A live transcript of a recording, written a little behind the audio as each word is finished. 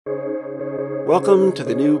Welcome to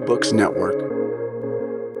the New Books Network.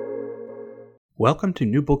 Welcome to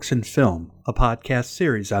New Books in Film, a podcast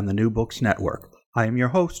series on the New Books Network. I am your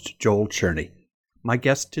host, Joel Cherney. My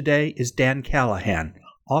guest today is Dan Callahan,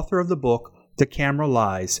 author of the book The Camera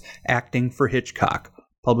Lies, Acting for Hitchcock,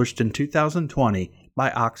 published in 2020 by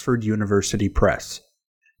Oxford University Press.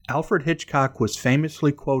 Alfred Hitchcock was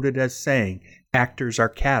famously quoted as saying, "Actors are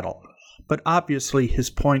cattle," but obviously his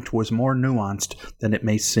point was more nuanced than it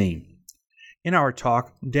may seem. In our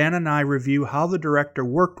talk, Dan and I review how the director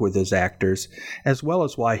worked with his actors, as well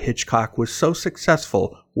as why Hitchcock was so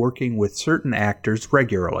successful working with certain actors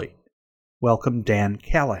regularly. Welcome, Dan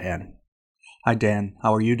Callahan. Hi, Dan.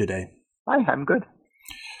 How are you today? Hi, I'm good.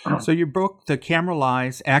 So your book, The Camera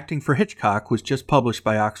Lies, Acting for Hitchcock, was just published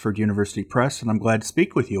by Oxford University Press, and I'm glad to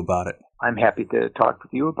speak with you about it. I'm happy to talk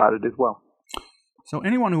with you about it as well. So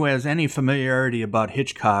anyone who has any familiarity about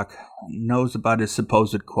Hitchcock knows about his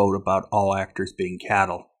supposed quote about all actors being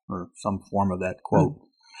cattle, or some form of that quote.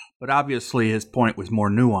 But obviously his point was more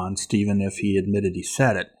nuanced, even if he admitted he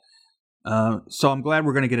said it. So I'm glad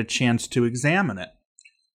we're going to get a chance to examine it.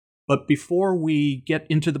 But before we get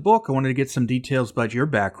into the book, I wanted to get some details about your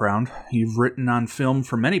background. You've written on film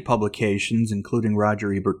for many publications, including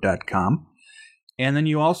RogerEbert.com. And then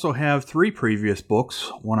you also have 3 previous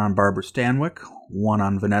books, one on Barbara Stanwyck, one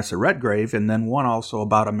on Vanessa Redgrave, and then one also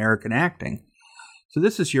about American acting. So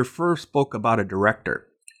this is your first book about a director.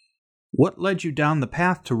 What led you down the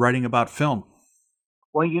path to writing about film?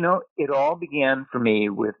 Well, it all began for me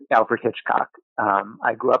with Alfred Hitchcock.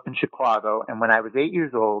 I grew up in Chicago, and when I was 8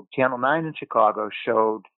 years old, Channel 9 in Chicago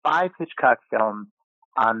showed 5 Hitchcock films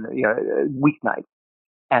on weeknights.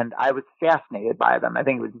 And I was fascinated by them. I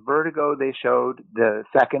think it was Vertigo they showed, the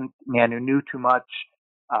second, Man Who Knew Too Much,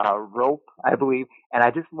 Rope, I believe, and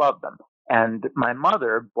I just loved them. And my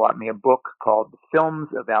mother bought me a book called The Films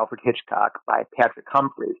of Alfred Hitchcock by Patrick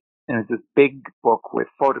Humphreys. And it was this big book with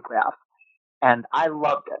photographs. And I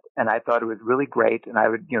loved it. And I thought it was really great. And I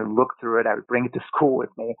would, look through it. I would bring it to school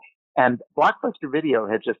with me. And Blockbuster Video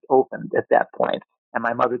had just opened at that point, and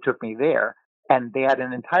my mother took me there. And they had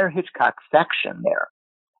an entire Hitchcock section there.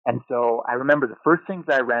 And so I remember the first things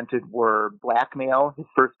I rented were Blackmail, his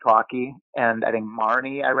first talkie, and I think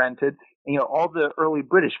Marnie I rented. And, all the early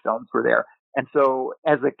British films were there. And so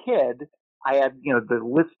as a kid, I had, the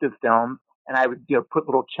list of films, and I would, put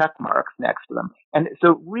little check marks next to them. And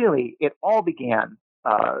so really, it all began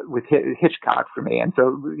with Hitchcock for me. And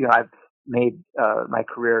so, I've made my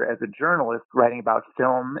career as a journalist writing about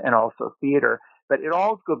film and also theater, but it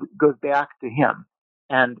all goes back to him.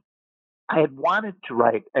 And I had wanted to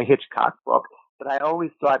write a Hitchcock book, but I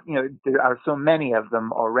always thought, there are so many of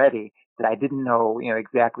them already that I didn't know,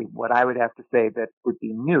 exactly what I would have to say that would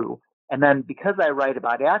be new. And then because I write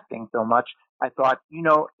about acting so much, I thought,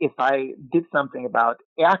 if I did something about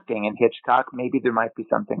acting in Hitchcock, maybe there might be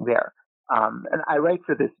something there. And I write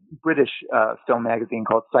for this British film magazine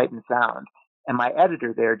called Sight and Sound. And my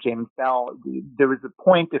editor there, James Bell, there was a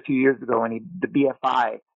point a few years ago when the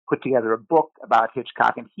BFI put together a book about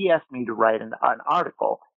Hitchcock, and he asked me to write an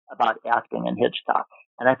article about acting in Hitchcock.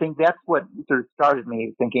 And I think that's what sort of started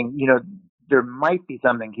me thinking, there might be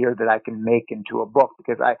something here that I can make into a book,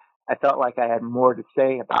 because I felt like I had more to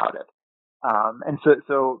say about it. And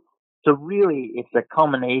so really it's a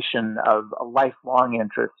culmination of a lifelong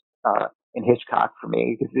interest in Hitchcock for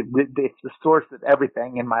me, because it's the source of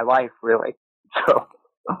everything in my life, really. So.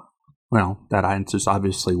 Well, that answer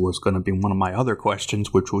obviously was going to be one of my other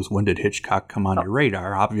questions, which was, when did Hitchcock come on your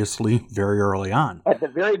radar? Obviously, very early on. At the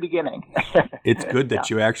very beginning. It's good that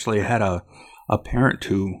you actually had a parent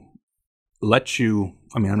who let you,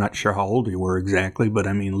 I'm not sure how old you were exactly, but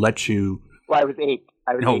let you... Well, I was 8.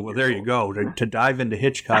 Well, there you go. To dive into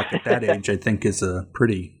Hitchcock at that age, I think, is a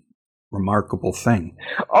pretty remarkable thing.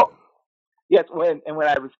 Oh, yes. When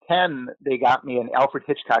I was 10, they got me an Alfred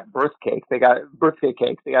Hitchcock birthday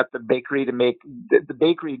cake. They got the bakery to make, the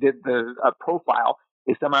bakery did the profile.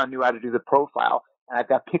 They somehow knew how to do the profile. And I've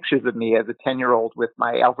got pictures of me as a 10-year-old with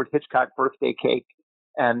my Alfred Hitchcock birthday cake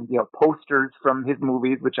and, posters from his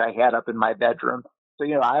movies, which I had up in my bedroom. So,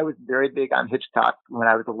 I was very big on Hitchcock when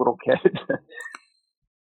I was a little kid.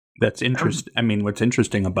 That's interesting. What's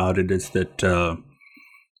interesting about it is that,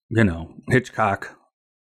 Hitchcock,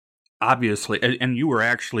 obviously, and you were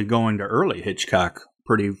actually going to early Hitchcock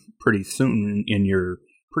pretty soon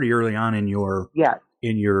pretty early on in your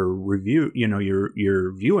review,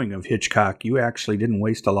 your viewing of Hitchcock. You actually didn't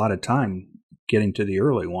waste a lot of time getting to the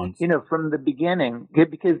early ones. From the beginning,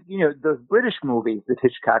 because, those British movies that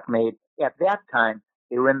Hitchcock made at that time,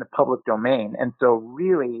 they were in the public domain. And so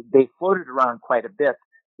really they floated around quite a bit.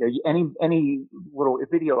 any little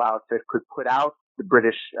video outfit could put out the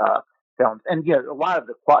British films, and a lot of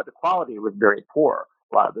the quality was very poor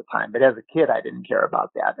a lot of the time. But as a kid, I didn't care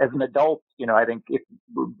about that. As an adult, I think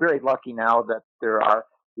we're very lucky now that there are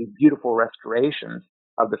these beautiful restorations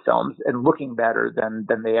of the films and looking better than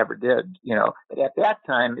they ever did. But at that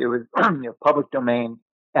time, it was public domain,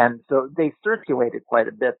 and so they circulated quite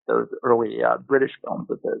a bit, those early British films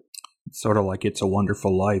of his. It's sort of like It's a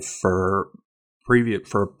Wonderful Life for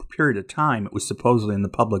a period of time. It was supposedly in the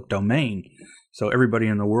public domain, so everybody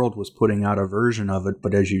in the world was putting out a version of it.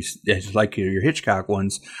 But as like your Hitchcock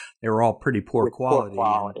ones, they were all pretty poor quality.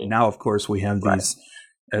 And now, of course, we have these.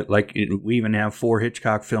 We even have 4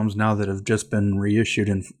 Hitchcock films now that have just been reissued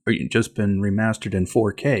and just been remastered in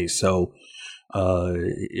 4K. So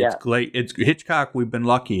it's Hitchcock. We've been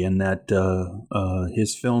lucky in that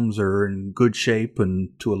his films are in good shape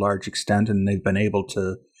and to a large extent, and they've been able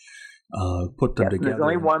to put them together. There's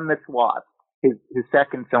only one that's lost. His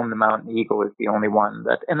second film, The Mountain Eagle, is the only one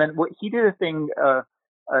that. And then he did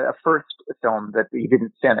a first film that he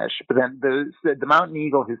didn't finish, but then the Mountain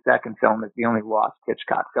Eagle, his second film, is the only lost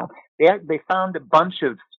Hitchcock film. They found a bunch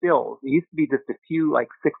of stills. It used to be just a few, like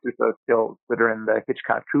 6 or so stills that are in the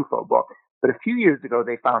Hitchcock Truffaut book. But a few years ago,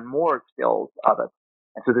 they found more stills of it.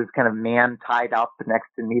 And so there's kind of man tied up next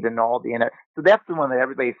to Nita Naldi in it. So that's the one that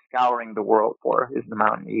everybody's scouring the world for, is the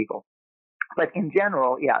Mountain Eagle. But in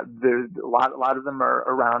general, there's a lot of them are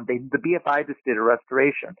around. The BFI just did a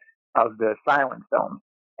restoration of the silent films.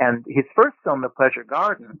 And his first film, The Pleasure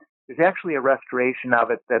Garden, is actually a restoration of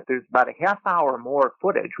it that there's about a half hour more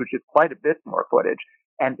footage, which is quite a bit more footage.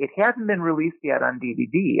 And it hasn't been released yet on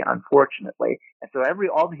DVD, unfortunately. And so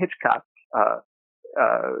all the Hitchcock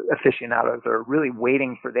aficionados are really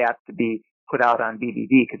waiting for that to be put out on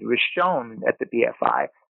DVD because it was shown at the BFI.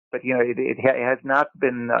 But, it has not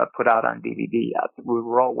been put out on DVD yet. We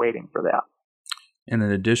were all waiting for that. And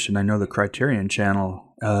in addition, I know the Criterion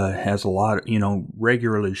Channel has a lot,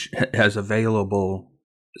 regularly has available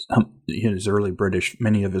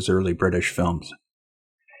many of his early British films.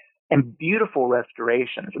 And beautiful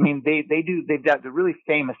restorations. I mean, they've got the really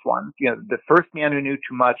famous ones. The First Man Who Knew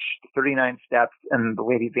Too Much, The 39 Steps, and The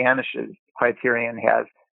Lady Vanishes. Criterion has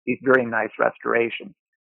these very nice restorations.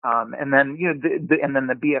 And then,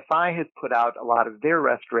 the BFI has put out a lot of their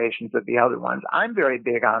restorations of the other ones. I'm very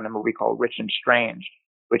big on a movie called Rich and Strange,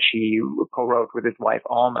 which he co-wrote with his wife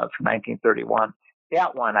Alma from 1931.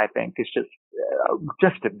 That one, I think, is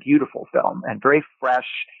just a beautiful film and very fresh,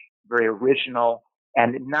 very original,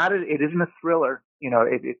 and it isn't a thriller.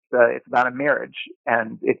 It's about a marriage,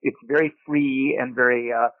 and it's very free and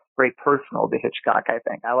very very personal to Hitchcock. I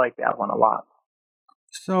think I like that one a lot.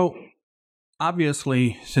 So.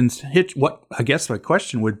 Obviously, I guess my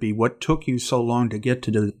question would be, what took you so long to get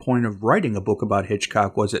to the point of writing a book about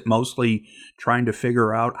Hitchcock? Was it mostly trying to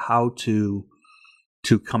figure out how to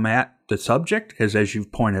come at the subject? Because as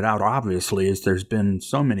you've pointed out, obviously, there's been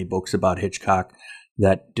so many books about Hitchcock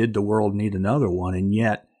that did the world need another one? And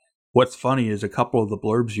yet, what's funny is a couple of the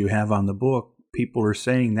blurbs you have on the book, people are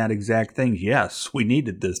saying that exact thing. Yes, we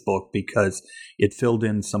needed this book because it filled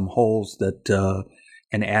in some holes that...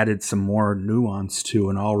 and added some more nuance to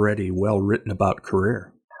an already well-written about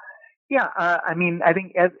career. Yeah, I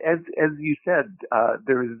think as you said,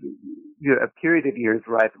 there was a period of years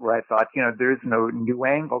where I thought, there's no new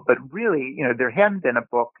angle, but really, there hadn't been a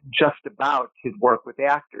book just about his work with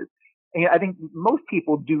actors. And I think most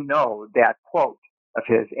people do know that quote of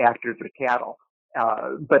his, "Actors are cattle."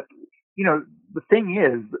 But the thing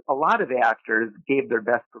is, a lot of actors gave their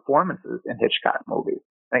best performances in Hitchcock movies.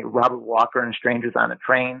 Like Robert Walker in Strangers on a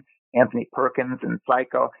Train, Anthony Perkins in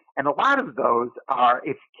Psycho. And a lot of those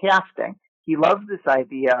it's casting. He loves this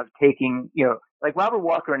idea of taking, like Robert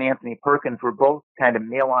Walker and Anthony Perkins were both kind of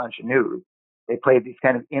male ingenues. They played these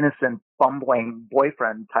kind of innocent, bumbling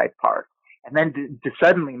boyfriend type parts. And then to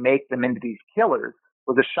suddenly make them into these killers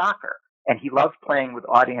was a shocker. And he loved playing with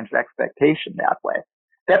audience expectation that way.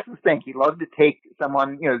 That's the thing. He loved to take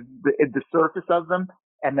someone, the surface of them,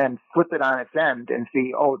 and then flip it on its end and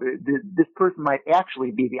see, this person might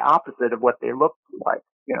actually be the opposite of what they look like,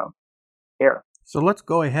 here. So let's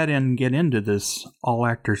go ahead and get into this "all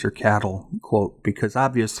actors are cattle" quote, because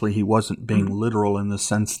obviously he wasn't being literal in the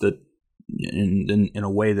sense that, in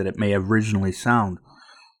a way that it may have originally sound.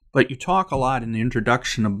 But you talk a lot in the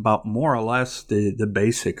introduction about more or less the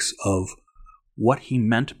basics of what he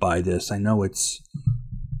meant by this. I know it's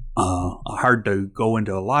hard to go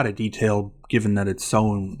into a lot of detail given that it's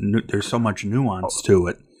there's so much nuance to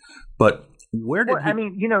it. But where did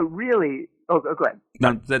really... Oh, go ahead.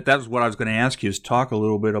 Now, that's what I was going to ask you, is talk a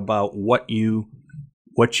little bit about what you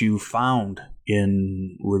found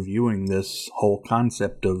in reviewing this whole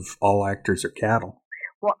concept of all actors are cattle?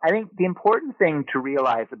 Well, I think the important thing to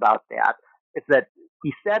realize about that is that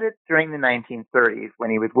he said it during the 1930s when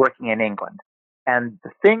he was working in England. And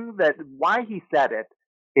the thing why he said it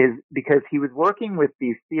is because he was working with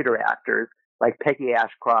these theater actors like Peggy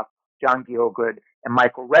Ashcroft, John Gielgud, and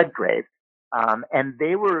Michael Redgrave. And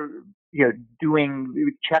they were, doing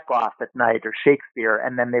Chekhov at night or Shakespeare,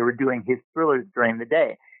 and then they were doing his thrillers during the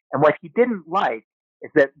day. And what he didn't like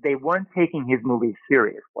is that they weren't taking his movies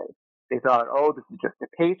seriously. They thought, oh, this is just a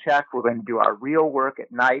paycheck. We're going to do our real work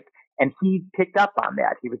at night. And he picked up on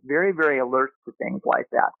that. He was very, very alert to things like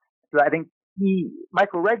that. So I think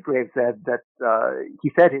Michael Redgrave said that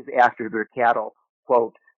he said his actors were cattle,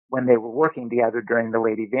 quote, when they were working together during The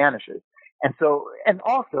Lady Vanishes. And so, and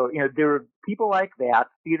also, there were people like that,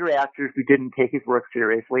 theater actors who didn't take his work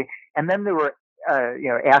seriously. And then there were,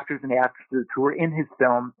 actors and actresses who were in his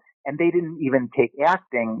films and they didn't even take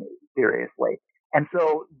acting seriously. And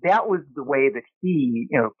so that was the way that he,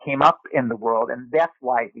 came up in the world. And that's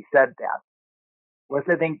why he said that. Was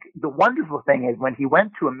I think the wonderful thing is when he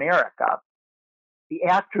went to America, the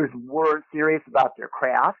actors were serious about their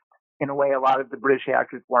craft in a way a lot of the British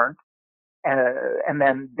actors weren't. And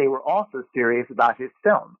then they were also serious about his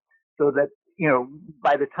films. So that,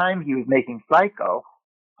 by the time he was making Psycho,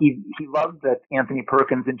 he loved that Anthony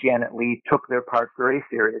Perkins and Janet Leigh took their part very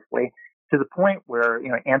seriously to the point where,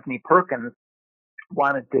 Anthony Perkins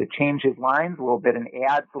wanted to change his lines a little bit and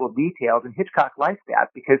add little details. And Hitchcock liked that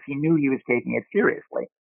because he knew he was taking it seriously.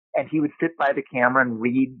 And he would sit by the camera and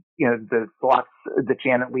read, the thoughts that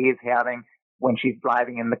Janet Leigh is having when she's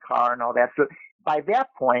driving in the car and all that. So by that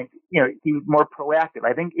point, he was more proactive.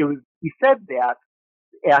 I think he said that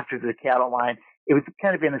after the cattle line, it was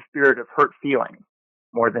kind of in a spirit of hurt feelings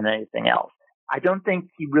more than anything else. I don't think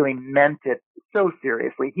he really meant it so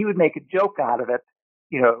seriously. He would make a joke out of it,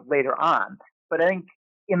 later on. But I think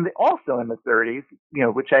also in the 30s,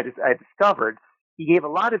 which I discovered, he gave a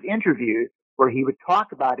lot of interviews where he would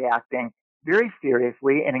talk about acting very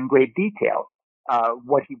seriously and in great detail,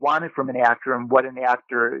 what he wanted from an actor and what an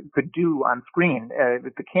actor could do on screen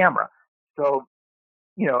with the camera. So,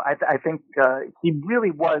 I think he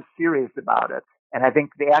really was serious about it. And I think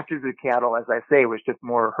The Actors Are Cattle, as I say, was just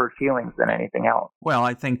more hurt feelings than anything else. Well,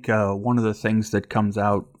 I think one of the things that comes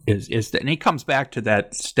out is that, and he comes back to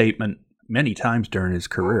that statement many times during his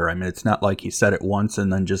career. I mean, it's not like he said it once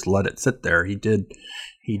and then just let it sit there. He did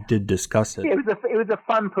discuss it. It was a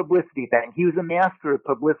fun publicity thing. He was a master of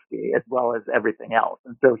publicity as well as everything else,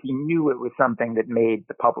 and so he knew it was something that made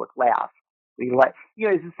the public laugh.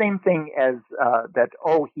 It's the same thing as that.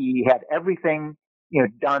 Oh, he had everything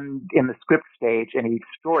done in the script stage, and he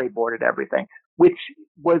storyboarded everything, which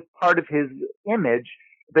was part of his image,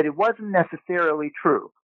 but it wasn't necessarily true.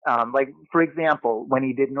 Like, for example, when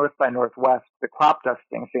he did North by Northwest, the crop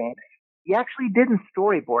dusting scene, he actually didn't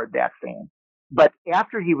storyboard that scene. But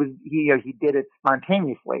after he did it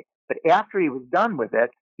spontaneously. But after he was done with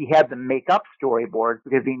it, he had them make up storyboards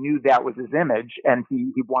because he knew that was his image and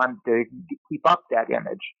he wanted to keep up that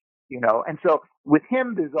image, And so with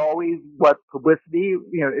him, there's always what publicity,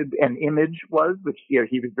 and image was, which,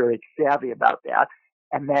 he was very savvy about that.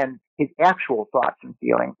 And then his actual thoughts and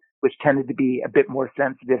feelings, which tended to be a bit more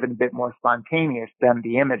sensitive and a bit more spontaneous than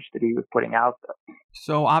the image that he was putting out there.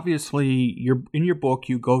 So obviously, in your book,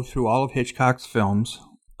 you go through all of Hitchcock's films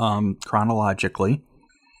chronologically.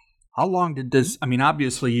 How long did this, I mean,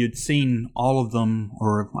 obviously you'd seen all of them,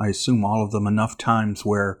 or I assume all of them enough times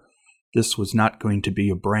where this was not going to be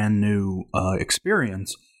a brand new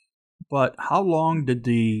experience. But how long did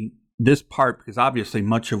this part, because obviously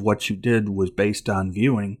much of what you did was based on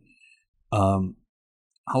viewing,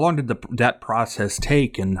 how long did that process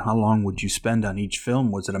take, and how long would you spend on each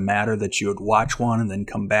film? Was it a matter that you would watch one and then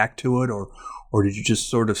come back to it, or did you just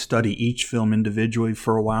sort of study each film individually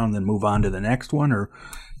for a while and then move on to the next one, or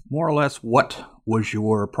more or less what was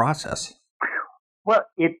your process? Well,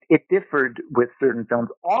 it differed with certain films.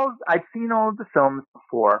 I'd seen all of the films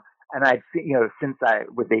before, and I'd seen, since I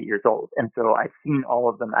was 8 years old, and so I'd seen all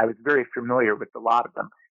of them. I was very familiar with a lot of them.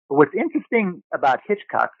 But what's interesting about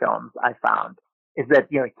Hitchcock films, I found, is that,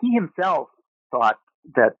 he himself thought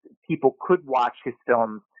that people could watch his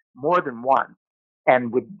films more than once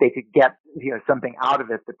and they could get, something out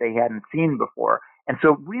of it that they hadn't seen before. And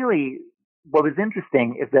so really what was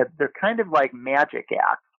interesting is that they're kind of like magic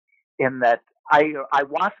acts in that I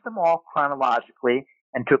watched them all chronologically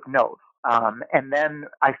and took notes. And then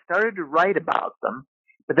I started to write about them.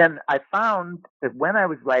 But then I found that when I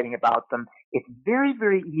was writing about them, it's very,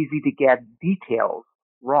 very easy to get details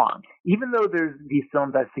wrong. Even though there's these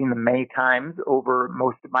films, I've seen them many times over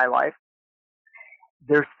most of my life,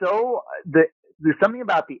 they're there's something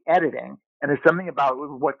about the editing and there's something about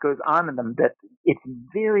what goes on in them that it's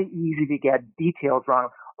very easy to get details wrong.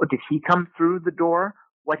 Oh, did he come through the door?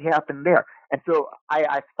 What happened there? And so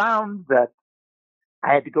I found that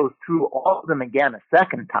I had to go through all of them again a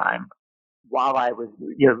second time while I was,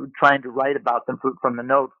 trying to write about them from the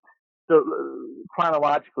notes. So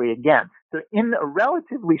chronologically again. So in a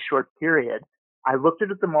relatively short period, I looked at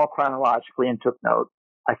them all chronologically and took notes.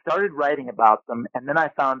 I started writing about them, and then I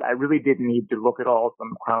found I really did need to look at all of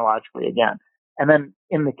them chronologically again. And then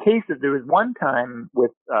in the case of, there was one time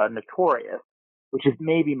with Notorious, which is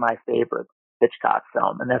maybe my favorite Hitchcock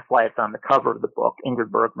film, and that's why it's on the cover of the book,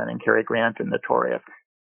 Ingrid Bergman and Cary Grant in Notorious.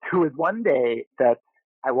 There was one day that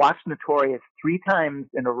I watched Notorious 3 times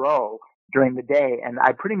in a row during the day, and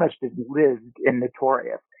I pretty much just lived in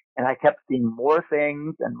Notorious. And I kept seeing more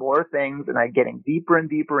things, and I getting deeper and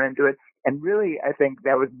deeper into it. And really, I think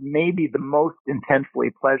that was maybe the most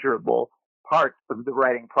intensely pleasurable part of the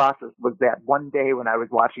writing process, was that one day when I was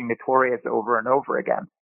watching Notorious over and over again,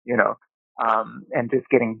 and just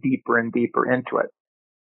getting deeper and deeper into it.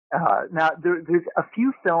 Now, there's a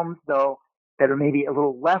few films, though, that are maybe a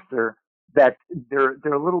little lesser, that they're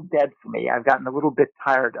a little dead for me. I've gotten a little bit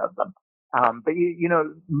tired of them. But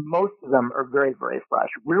most of them are very, very fresh.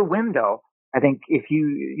 Rear Window, I think if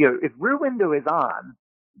if Rear Window is on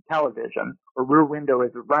television or Rear Window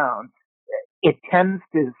is around, it tends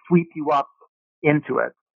to sweep you up into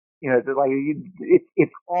it.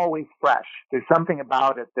 It's always fresh. There's something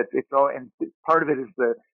about it that and part of it is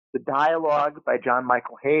the dialogue by John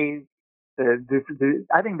Michael Hayes.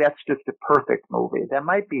 I think that's just a perfect movie. That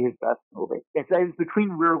might be his best movie. It's between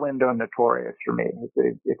Rear Window and Notorious for me,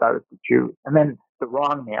 if I was to choose. And then The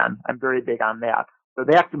Wrong Man, I'm very big on that. So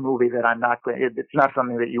that's a movie that it's not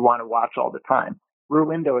something that you want to watch all the time. Rear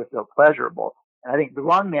Window is so pleasurable. And I think The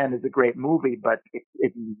Wrong Man is a great movie, but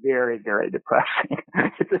it's very, very depressing.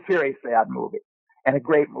 It's a very sad movie. And a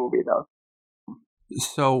great movie, though.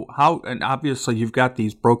 So and obviously you've got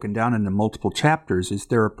these broken down into multiple chapters. Is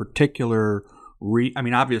there a particular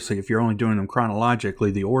obviously if you're only doing them chronologically,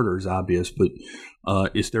 the order is obvious, but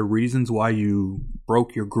is there reasons why you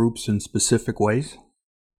broke your groups in specific ways?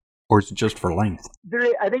 Or is it just for length?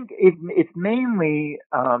 I think it's mainly,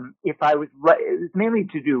 it's mainly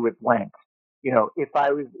to do with length. If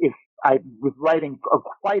I was writing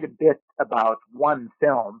quite a bit about one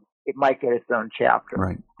film, it might get its own chapter.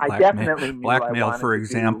 Right. I definitely knew Blackmail, for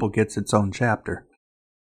example, gets its own chapter.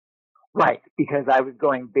 Right, because I was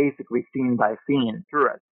going basically scene by scene through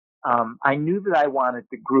it. I knew that I wanted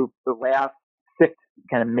to group the last 6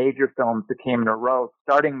 kind of major films that came in a row,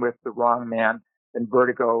 starting with The Wrong Man, then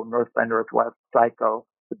Vertigo, North by Northwest, Psycho,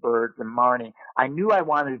 The Birds, and Marnie. I knew I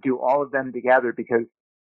wanted to do all of them together because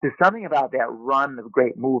there's something about that run of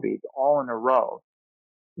great movies all in a row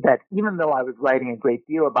that even though I was writing a great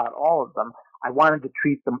deal about all of them, I wanted to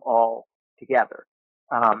treat them all together.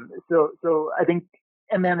 So I think,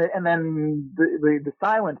 and then the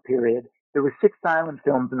silent period, there were 6 silent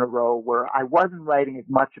films in a row where I wasn't writing as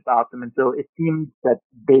much about them, and so it seemed that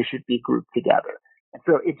they should be grouped together. And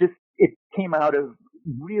so it came out of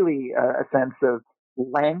really a sense of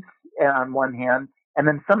length on one hand, and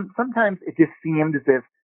then sometimes it just seemed as if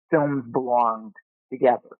films belonged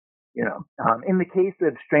together. In the case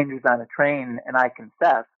of Strangers on a Train and I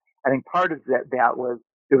Confess, I think part of that was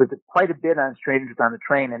there was quite a bit on Strangers on a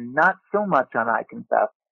Train and not so much on I Confess.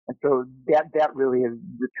 And so that really is,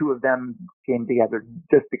 the two of them came together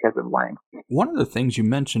just because of length. One of the things you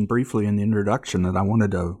mentioned briefly in the introduction that I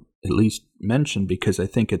wanted to at least mention, because I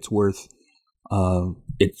think it's worth,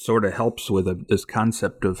 it sort of helps with this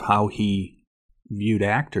concept of how he viewed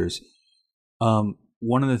actors.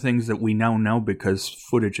 One of the things that we now know because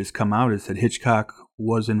footage has come out is that Hitchcock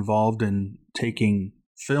was involved in taking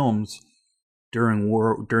films during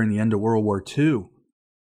the end of World War II.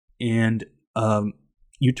 And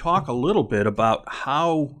you talk a little bit about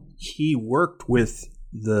how he worked with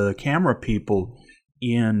the camera people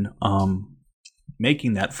in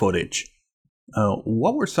making that footage.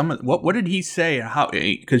 What were what did he say? How,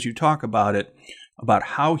 because you talk about it, about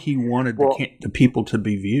how he wanted the people to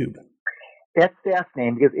be viewed. That's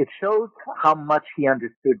fascinating because it shows how much he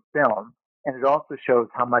understood film, and it also shows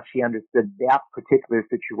how much he understood that particular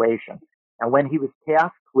situation. And when he was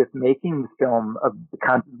tasked with making the film of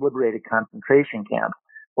the liberated concentration camps,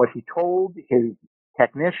 what he told his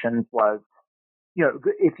technicians was,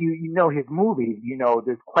 if you know his movies,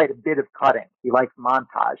 there's quite a bit of cutting. He likes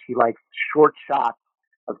montage. He likes short shots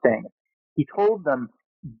of things. He told them,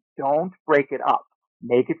 don't break it up.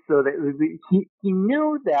 Make it so that he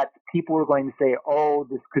knew that people were going to say, oh,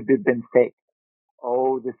 this could have been fake.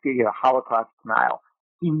 Oh, this could be a Holocaust denial.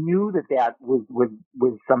 he knew that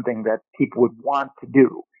was something that people would want to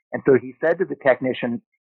do. And so he said to the technician,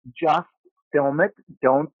 just film it.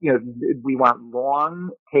 Don't, we want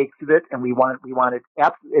long takes of it, and we want it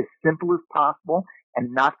as simple as possible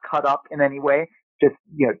and not cut up in any way. Just,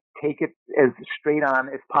 take it as straight on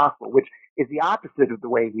as possible, which is the opposite of the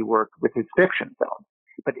way he worked with his fiction films.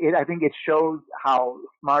 But I think it shows how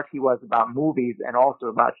smart he was about movies and also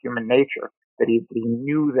about human nature, that he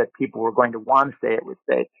knew that people were going to want to say it was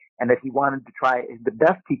fake, and that he wanted to try the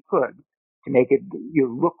best he could to make it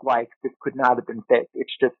look like this could not have been fake.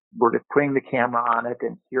 It's just, we're just putting the camera on it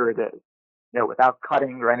and here it is, without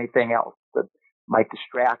cutting or anything else that might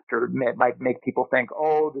distract or might make people think,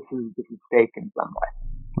 oh, this is fake in some way.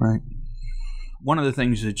 Right. One of the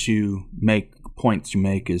things that points you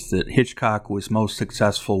make is that Hitchcock was most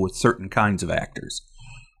successful with certain kinds of actors.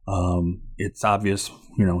 It's obvious,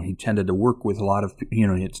 he tended to work with a lot of,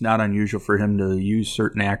 it's not unusual for him to use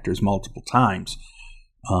certain actors multiple times.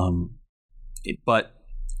 But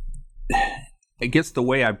I guess the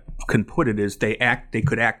way I can put it is they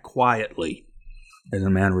could act quietly, as a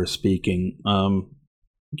manner of speaking.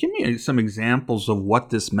 Give me some examples of what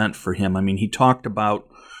this meant for him. I mean, he talked about,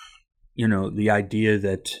 the idea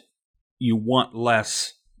that you want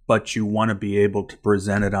less, but you want to be able to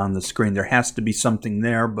present it on the screen. There has to be something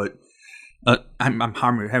there, but I'm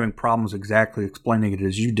having problems exactly explaining it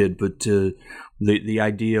as you did. But the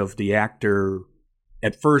idea of the actor,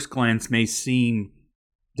 at first glance, may seem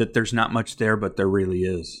that there's not much there, but there really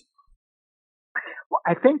is. Well,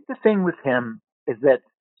 I think the thing with him is that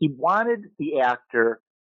he wanted the actor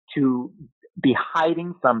to be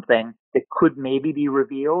hiding something that could maybe be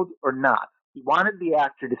revealed or not. He wanted the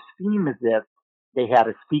actor to seem as if they had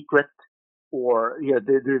a secret, or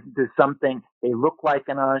there's something. They look like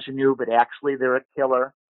an ingenue, but actually they're a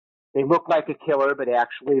killer. They look like a killer, but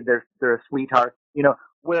actually they're a sweetheart.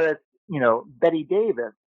 Whereas Bette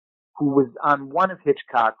Davis, who was on one of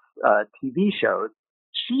Hitchcock's TV shows,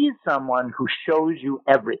 she's someone who shows you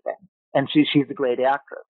everything, and she's a great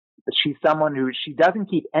actress. But she's someone who, she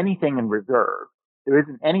doesn't keep anything in reserve. There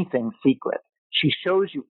isn't anything secret. She shows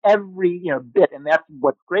you every bit, and that's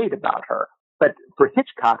what's great about her. But for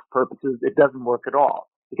Hitchcock's purposes, it doesn't work at all,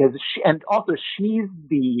 because she's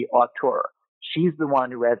the auteur. She's the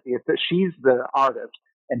one who has she's the artist,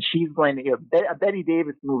 and she's going to, a Bette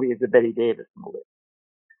Davis movie is a Bette Davis movie.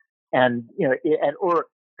 And, or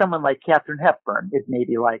someone like Katharine Hepburn is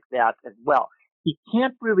maybe like that as well. He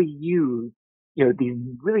can't really use, these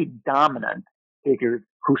really dominant figures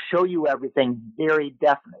who show you everything very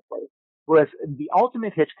definitely. Whereas the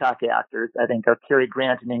ultimate Hitchcock actors, I think, are Cary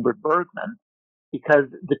Grant and Ingrid Bergman, because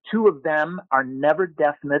the two of them are never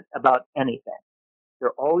definite about anything.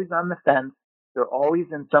 They're always on the fence. They're always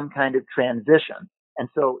in some kind of transition. And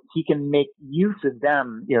so he can make use of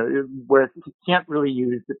them, whereas he can't really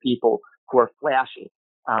use the people who are flashy.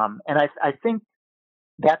 And I think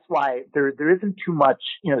that's why there isn't too much,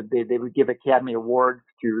 they would give Academy Awards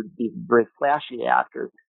to these very flashy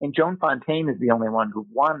actors. And Joan Fontaine is the only one who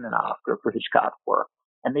won an Oscar for Hitchcock's work.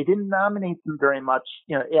 And they didn't nominate him very much,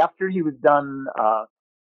 after he was done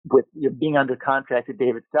with being under contract to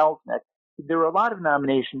David Selznick. There were a lot of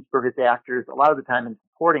nominations for his actors, a lot of the time in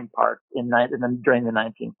supporting parts during the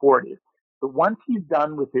 1940s. But once he's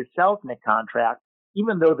done with his Selznick contract,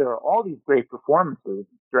 even though there are all these great performances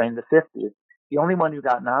during the 50s, the only one who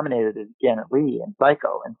got nominated is Janet Leigh in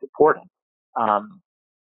Psycho and supporting.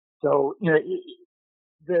 So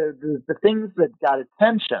the things that got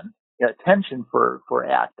attention for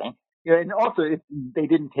acting, and also they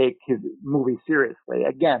didn't take his movie seriously.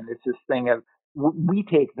 Again, it's this thing of, we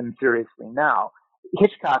take them seriously now.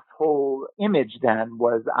 Hitchcock's whole image then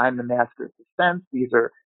was, I'm the master of suspense. These are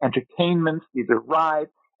entertainments. These are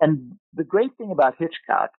rides. And the great thing about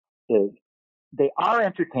Hitchcock is they are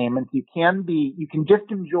entertainments. You can just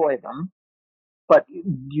enjoy them, but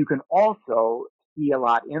you can also see a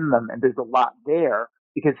lot in them, and there's a lot there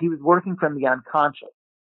because he was working from the unconscious.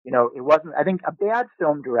 It wasn't, I think a bad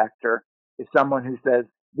film director is someone who says,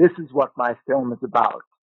 this is what my film is about,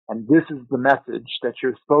 and this is the message that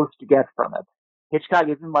you're supposed to get from it. Hitchcock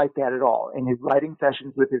isn't like that at all. In his writing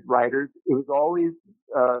sessions with his writers, it was always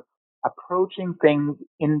approaching things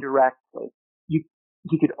indirectly.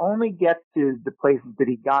 He could only get to the places that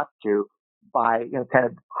he got to by kind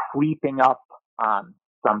of creeping up on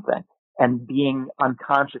something and being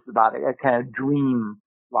unconscious about it, a kind of dream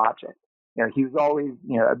logic. He was always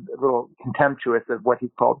a little contemptuous of what he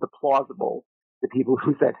called the plausible, the people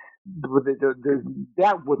who said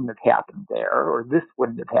that wouldn't have happened there, or this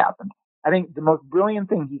wouldn't have happened. I think the most brilliant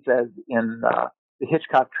thing he says in the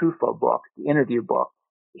Hitchcock Truffaut book, the interview book,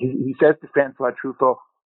 he says to Francois Truffaut,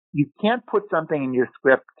 you can't put something in your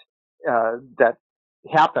script that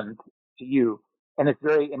happened to you, and it's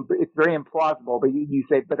very implausible. But you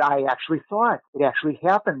say, "But I actually saw it. It actually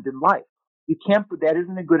happened in life." You can't. That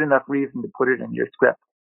isn't a good enough reason to put it in your script.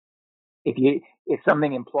 If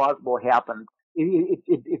something implausible happened,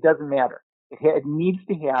 it doesn't matter. It needs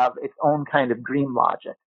to have its own kind of dream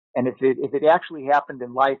logic. And if it actually happened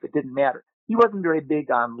in life, it didn't matter. He wasn't very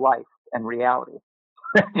big on life and reality,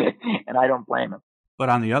 and I don't blame him. But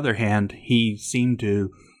on the other hand, he seemed to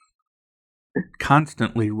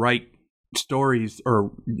constantly write stories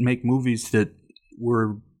or make movies that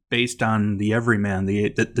were based on the everyman,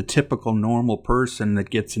 the typical normal person that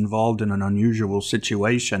gets involved in an unusual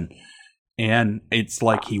situation. And it's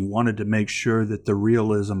like he wanted to make sure that the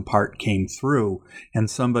realism part came through, and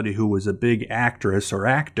somebody who was a big actress or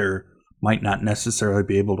actor might not necessarily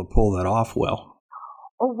be able to pull that off well.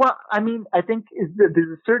 Oh, well, I mean, I think there's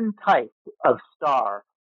a certain type of star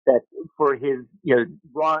that for his,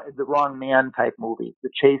 the wrong man type movies, the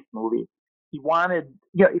chase movies, he wanted,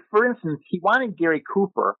 for instance, he wanted Gary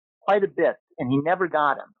Cooper quite a bit, and he never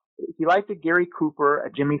got him. He liked a Gary Cooper,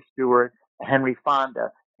 a Jimmy Stewart, a Henry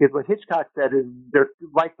Fonda. Because what Hitchcock said is they're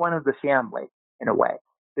like one of the family in a way.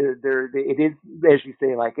 It is, as you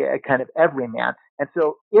say, like a kind of everyman. And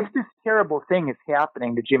so if this terrible thing is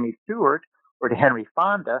happening to Jimmy Stewart or to Henry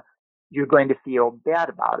Fonda, you're going to feel bad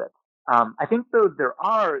about it. I think, though, there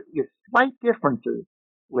are slight differences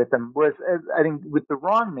with him. Whereas I think with The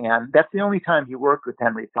Wrong Man, that's the only time he worked with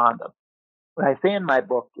Henry Fonda. What I say in my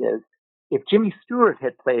book is if Jimmy Stewart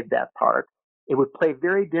had played that part, it would play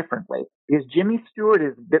very differently because Jimmy Stewart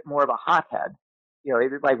is a bit more of a hothead.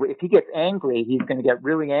 Like if he gets angry, he's going to get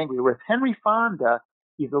really angry. Whereas Henry Fonda,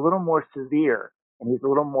 he's a little more severe and he's a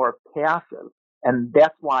little more passive. And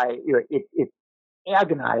that's why it's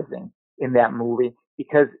agonizing in that movie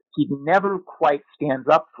because he never quite stands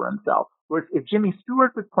up for himself. Whereas if Jimmy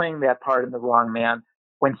Stewart was playing that part in The Wrong Man,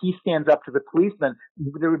 when he stands up to the policeman,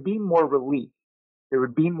 there would be more relief. There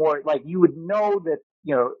would be more, like you would know that,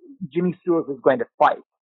 Jimmy Stewart was going to fight,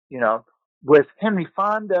 whereas Henry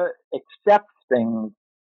Fonda accepts things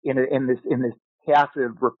in this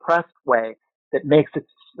passive, repressed way that makes it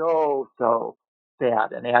so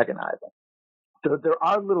sad and agonizing. So there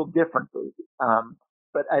are little differences,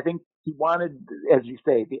 but I think he wanted, as you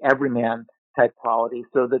say, the everyman type quality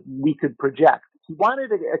so that we could project. He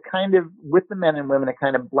wanted a kind of, with the men and women, a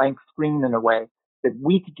kind of blank screen in a way that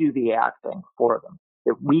we could do the acting for them,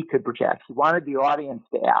 that we could project. He wanted the audience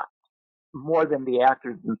to act more than the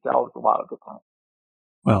actors themselves a lot of the time.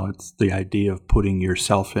 Well, it's the idea of putting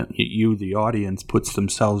yourself in. You, the audience, puts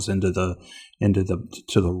themselves into the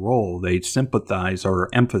role. They sympathize or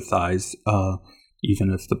empathize,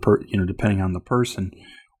 even if depending on the person,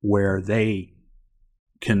 where they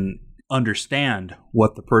can understand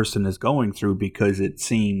what the person is going through because it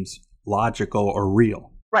seems logical or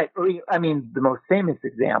real. Right. I mean, the most famous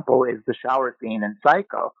example is the shower scene in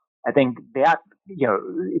Psycho. I think that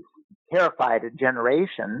it's terrified a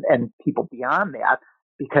generation and people beyond that.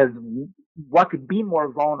 Because what could be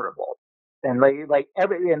more vulnerable than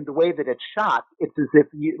and the way that it's shot, it's as if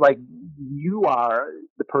you are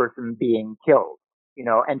the person being killed,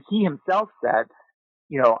 and he himself said,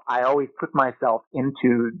 I always put myself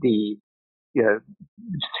into the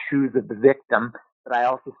shoes of the victim, but I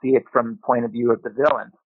also see it from the point of view of the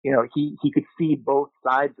villain. He could see both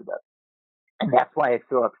sides of it. And that's why it's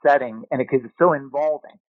so upsetting. And because it's so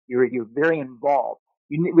involving, you're very involved.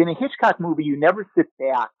 In a Hitchcock movie, you never sit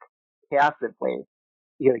back passively.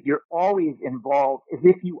 You're always involved as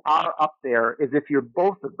if you are up there, as if you're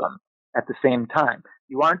both of them at the same time.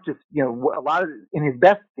 You aren't just, a lot of, in his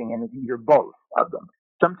best scene, you're both of them.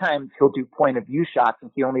 Sometimes he'll do point of view shots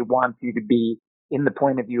and he only wants you to be in the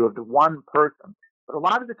point of view of the one person. But a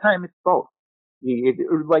lot of the time it's both.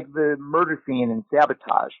 Like the murder scene in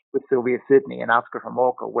Sabotage with Sylvia Sidney and Oscar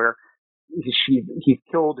Homolka, where he's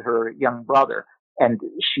killed her young brother. And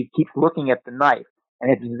she keeps looking at the knife,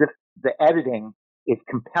 and it's as if the editing is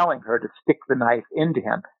compelling her to stick the knife into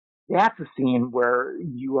him. That's a scene where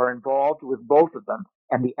you are involved with both of them,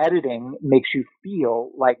 and the editing makes you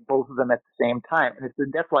feel like both of them at the same time.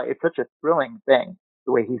 And that's why it's such a thrilling thing,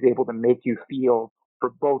 the way he's able to make you feel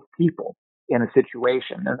for both people in a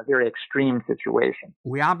situation, in a very extreme situation.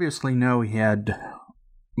 We obviously know he had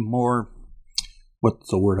more,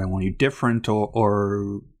 what's the word I want to use, different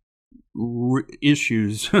or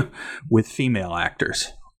issues with female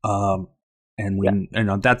actors, and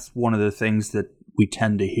that's one of the things that we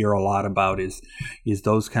tend to hear a lot about is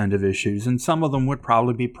those kind of issues, and some of them would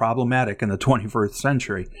probably be problematic in the 21st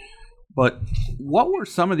century. But what were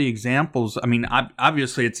some of the examples? I mean,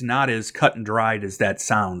 obviously, it's not as cut and dried as that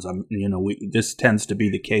sounds. This tends to be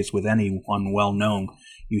the case with anyone well known.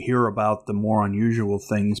 You hear about the more unusual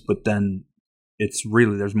things, but then it's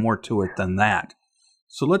really, there's more to it than that.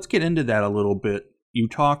 So let's get into that a little bit. You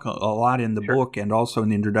talk a lot in the book and also in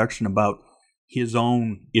the introduction about his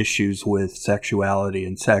own issues with sexuality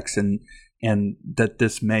and sex, and that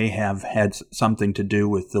this may have had something to do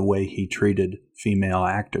with the way he treated female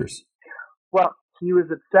actors. Well, he was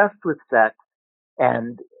obsessed with sex,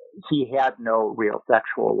 and he had no real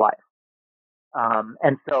sexual life.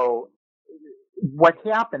 And so what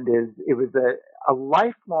happened is it was a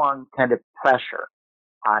lifelong kind of pressure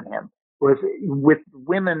on him. Whereas with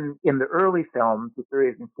women in the early films, the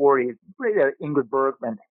 30s and 40s, Ingrid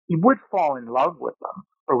Bergman, he would fall in love with them,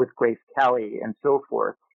 or with Grace Kelly and so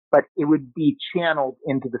forth, but it would be channeled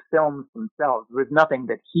into the films themselves. There was nothing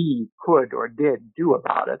that he could or did do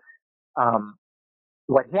about it.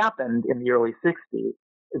 What happened in the early 60s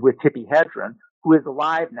with Tippi Hedren, who is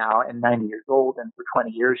alive now and 90 years old, and for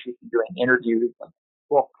 20 years she's been doing interviews and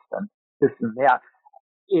books and this and that.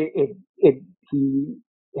 He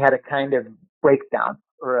had a kind of breakdown,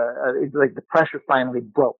 or like the pressure finally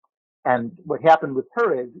broke. And what happened with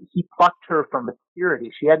her is he plucked her from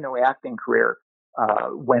obscurity. She had no acting career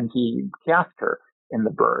when he cast her in The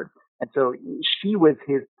Bird, and so she was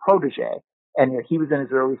his protege. And he was in his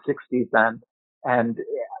early 60s then, and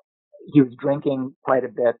he was drinking quite a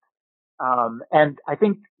bit. And I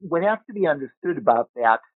think what has to be understood about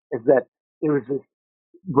that is that there was this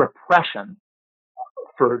repression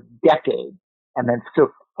for decades. And then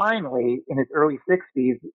so finally, in his early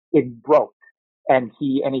 60s, it broke. And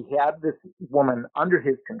he had this woman under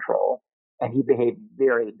his control, and he behaved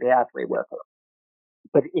very badly with her.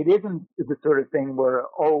 But it isn't the sort of thing where,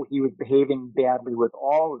 he was behaving badly with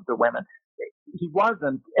all of the women. He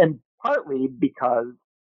wasn't, and partly because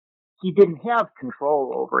he didn't have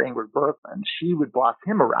control over Ingrid Bergman. She would boss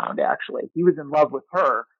him around, actually. He was in love with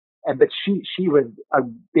her, but she was a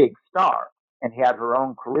big star and had her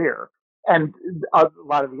own career. And a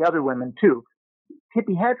lot of the other women, too.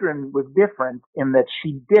 Tippi Hedren was different in that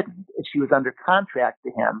she didn't. She was under contract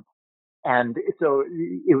to him. And so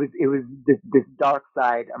it was this dark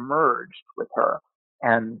side emerged with her.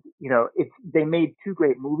 And, they made two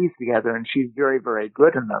great movies together, and she's very, very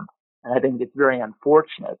good in them. And I think it's very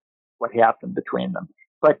unfortunate what happened between them.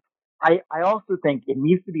 But I also think it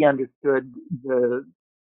needs to be understood the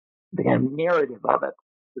narrative of it.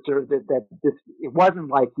 Sort of that this, it wasn't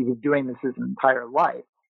like he was doing this his entire life.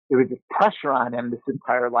 There was this pressure on him this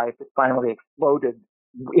entire life that finally exploded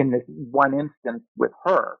in this one instance with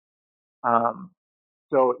her.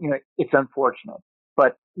 So, it's unfortunate.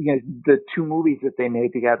 But, the two movies that they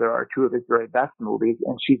made together are two of his very best movies,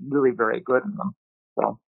 and she's really very good in them.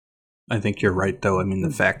 So I think you're right, though. I mean, the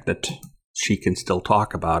fact that she can still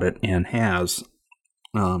talk about it and has,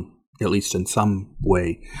 at least in some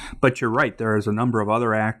way. But you're right. There is a number of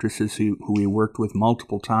other actresses who he worked with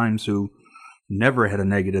multiple times who never had a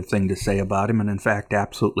negative thing to say about him, and in fact,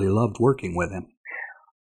 absolutely loved working with him.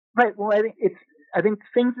 Right. Well, I think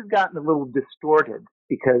things have gotten a little distorted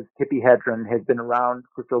because Tippi Hedren has been around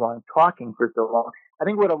for so long, talking for so long. I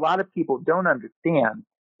think what a lot of people don't understand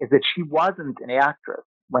is that she wasn't an actress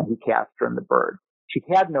when he cast her in The Bird. She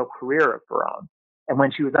had no career of her own. And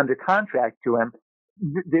when she was under contract to him,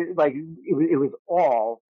 it was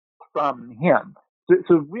all from him.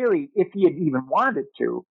 So really, if he had even wanted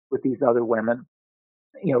to with these other women,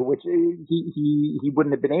 which he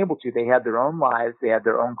wouldn't have been able to. They had their own lives. They had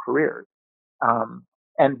their own careers.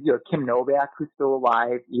 And Kim Novak, who's still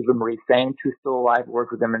alive, Eva Marie Saint, who's still alive,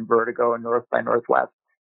 worked with him in Vertigo and North by Northwest.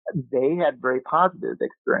 They had very positive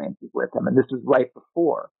experiences with him, and this was right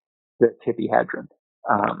before the Tippi Hedren.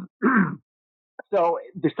 So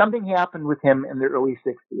there's something happened with him in the early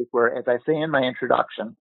 60s where, as I say in my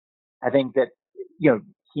introduction, I think that,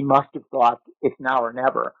 he must have thought it's now or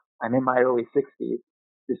never. I'm in my early 60s.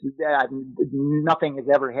 Nothing has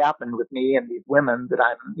ever happened with me and these women that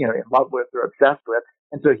I'm, in love with or obsessed with.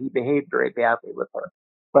 And so he behaved very badly with her.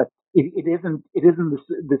 But it isn't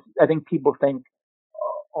this, I think people think,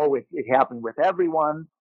 it happened with everyone,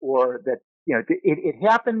 or that, it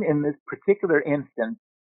happened in this particular instance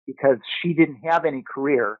because she didn't have any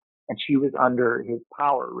career and she was under his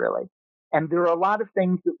power, really. And there are a lot of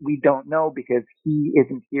things that we don't know because he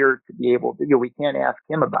isn't here to be able to, we can't ask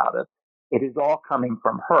him about it. It is all coming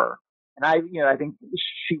from her. And I think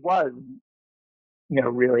she was,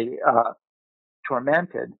 really,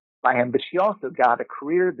 tormented by him, but she also got a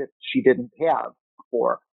career that she didn't have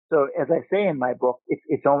before. So as I say in my book,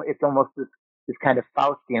 it's almost this kind of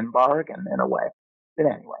Faustian bargain in a way. But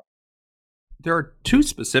anyway. There are two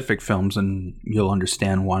specific films, and you'll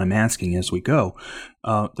understand what I'm asking as we go.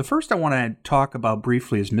 The first I want to talk about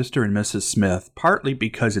briefly is Mr. and Mrs. Smith, partly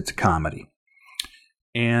because it's a comedy.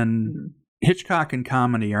 And Hitchcock and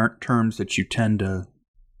comedy aren't terms that you tend to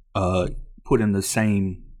put in the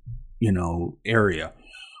same, area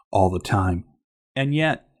all the time. And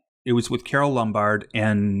yet, it was with Carole Lombard,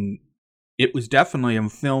 and it was definitely a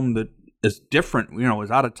film that is different,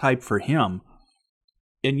 was out of type for him.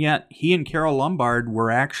 And yet, he and Carole Lombard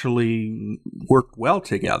were actually worked well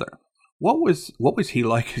together. What was he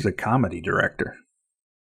like as a comedy director?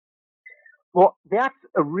 Well, that's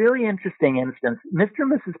a really interesting instance. Mr.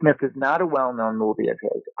 and Mrs. Smith is not a well-known movie of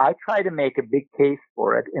his. I try to make a big case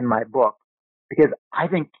for it in my book because I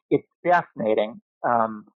think it's fascinating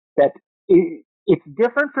that it's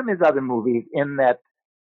different from his other movies in that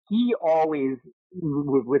he always,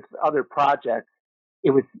 with other projects,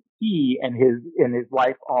 it was he and his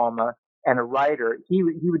wife Alma and a writer. He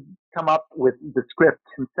would come up with the script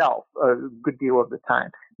himself a good deal of the time.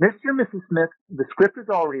 Mr. and Mrs. Smith, the script was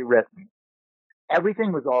already written.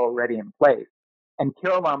 Everything was already in place. And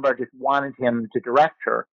Carole Lombard just wanted him to direct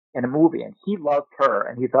her in a movie. And he loved her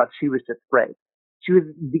and he thought she was just great. She was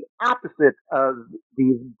the opposite of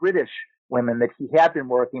these British women that he had been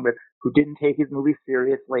working with who didn't take his movies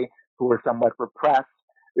seriously, who were somewhat repressed,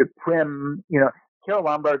 prim, Carole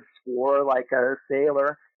Lombard swore like a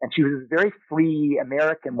sailor, and she was this very free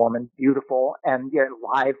American woman, beautiful and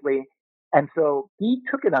lively. And so he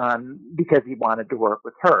took it on because he wanted to work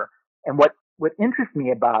with her. And what interests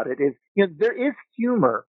me about it is, there is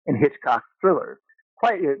humor in Hitchcock's thrillers.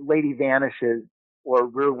 Quite Lady Vanishes or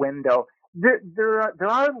Rear Window. There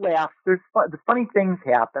are laughs. The funny things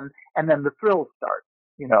happen, and then the thrills start.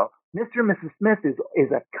 Mr. and Mrs. Smith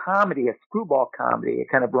is a comedy, a screwball comedy,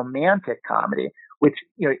 a kind of romantic comedy, which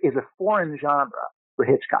is a foreign genre for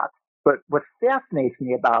Hitchcock. But what fascinates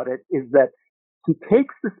me about it is that he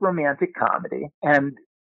takes this romantic comedy, and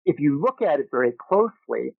if you look at it very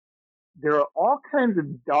closely, there are all kinds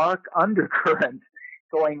of dark undercurrents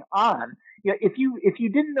going on. If you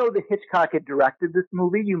didn't know that Hitchcock had directed this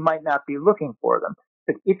movie, you might not be looking for them.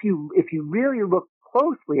 But if you really look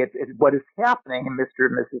closely at what is happening in Mr.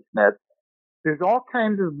 and Mrs. Smith, there's all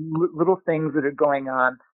kinds of little things that are going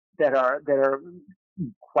on that are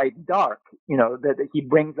quite dark. That he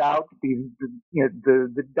brings out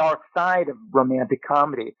the dark side of romantic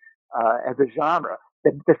comedy as a genre.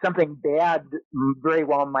 That something bad very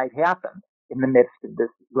well might happen in the midst of this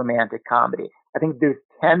romantic comedy. I think there's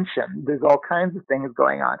tension. There's all kinds of things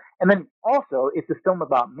going on. And then also, it's a film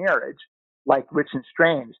about marriage, like Rich and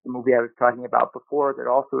Strange, the movie I was talking about before that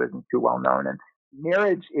also isn't too well known. And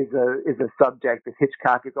marriage is a subject that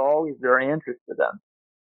Hitchcock is always very interested in.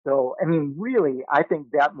 So, really, I think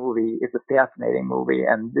that movie is a fascinating movie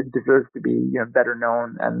and it deserves to be, better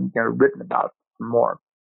known and, written about some more.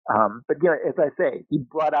 But as I say, he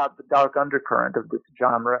brought out the dark undercurrent of this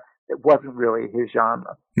genre that wasn't really his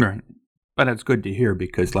genre. Right. But it's good to hear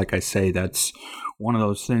because, like I say, that's one of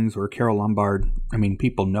those things where Carole Lombard,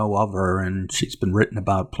 people know of her and she's been written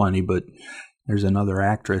about plenty, but there's another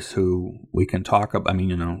actress who we can talk about.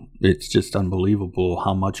 It's just unbelievable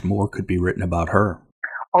how much more could be written about her.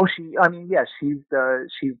 Oh, she's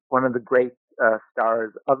one of the great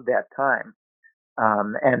stars of that time.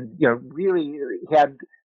 And really had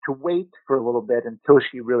to wait for a little bit until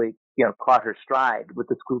she really, caught her stride with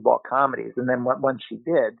the screwball comedies. And then once she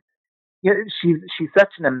did, she's such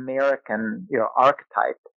an American,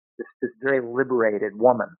 archetype, this very liberated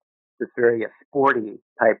woman, this very sporty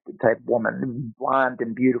type woman, blonde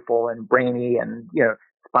and beautiful and brainy and,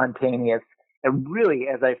 spontaneous. And really,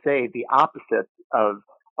 as I say, the opposite of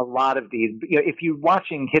a lot of these, if you're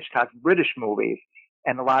watching Hitchcock's British movies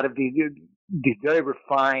and a lot of these very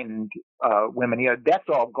refined women, that's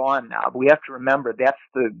all gone now. But we have to remember that's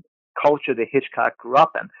the culture that Hitchcock grew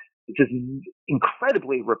up in. It's just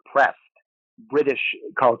incredibly repressed British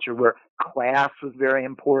culture where class was very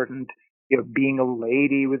important. Being a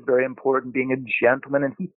lady was very important, being a gentleman,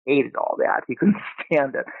 and he hated all that. He couldn't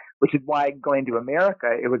stand it, which is why going to America,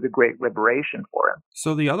 it was a great liberation for him.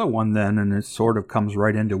 So the other one then, and it sort of comes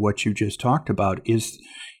right into what you just talked about, is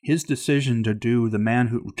his decision to do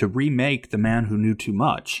to remake The Man Who Knew Too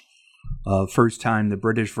Much. First time the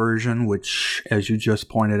British version, which, as you just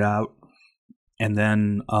pointed out, and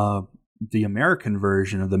then the American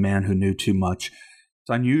version of The Man Who Knew Too Much. It's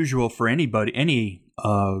unusual for any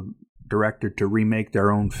director to remake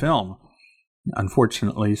their own film.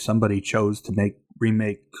 Unfortunately, somebody chose to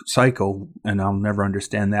remake Psycho, and I'll never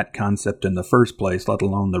understand that concept in the first place, let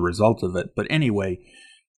alone the result of it. But anyway,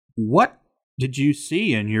 what did you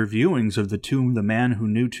see in your viewings of The Man Who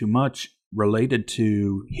Knew Too Much related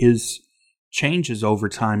to his changes over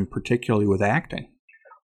time, particularly with acting?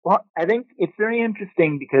 Well, I think it's very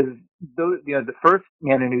interesting because the first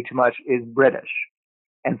Man Who Knew Too Much is British.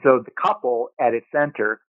 And so the couple at its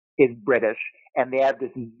center is British, and they have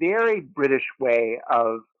this very British way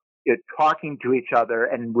of talking to each other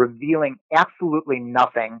and revealing absolutely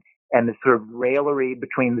nothing, and the sort of raillery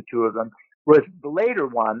between the two of them. Whereas the later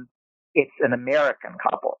one, it's an American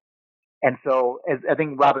couple. And so, as I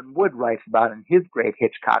think Robin Wood writes about in his great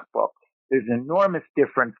Hitchcock book, there's an enormous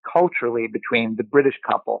difference culturally between the British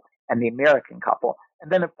couple and the American couple.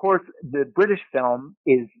 And then, of course, the British film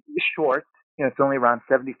is short. It's only around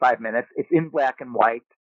 75 minutes. It's in black and white,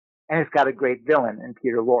 and it's got a great villain in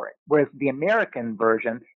Peter Lorre. Whereas the American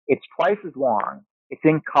version, it's twice as long. It's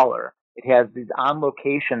in color. It has these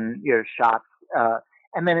on-location shots,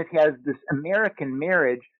 and then it has this American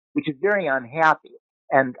marriage, which is very unhappy.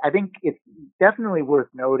 And I think it's definitely worth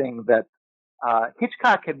noting that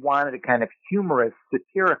Hitchcock had wanted a kind of humorous,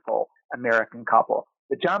 satirical American couple.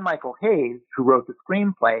 But John Michael Hayes, who wrote the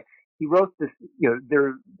screenplay, he wrote this,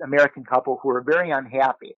 they're American couple who are very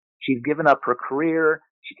unhappy. She's given up her career.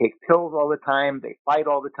 She takes pills all the time. They fight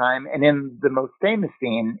all the time. And in the most famous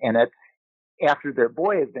scene in it, after their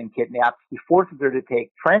boy has been kidnapped, he forces her to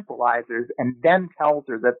take tranquilizers and then tells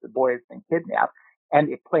her that the boy has been kidnapped. And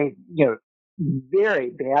it plays,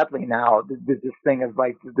 very badly now. There's this thing of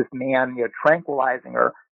like this man, tranquilizing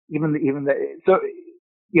her.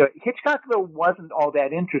 Hitchcock though wasn't all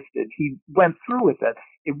that interested. He went through with it.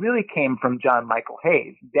 It really came from John Michael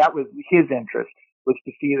Hayes. That was his interest, was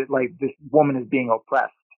to see that like this woman is being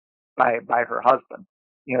oppressed by her husband.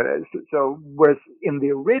 So whereas in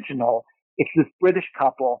the original, it's this British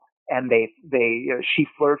couple, and she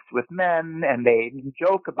flirts with men, and they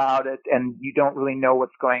joke about it, and you don't really know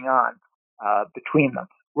what's going on between them.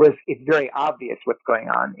 Whereas it's very obvious what's going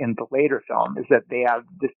on in the later film is that they have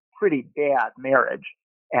this pretty bad marriage,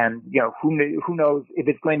 and who knows if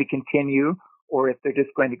it's going to continue or if they're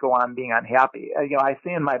just going to go on being unhappy. I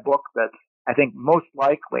say in my book that I think most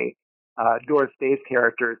likely Doris Day's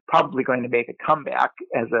character is probably going to make a comeback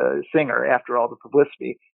as a singer after all the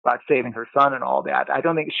publicity about saving her son and all that. I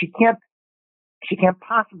don't think she can't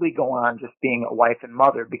possibly go on just being a wife and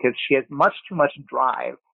mother because she has much too much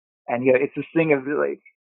drive. And it's this thing of like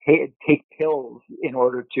take pills in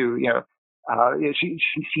order to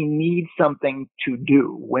she needs something to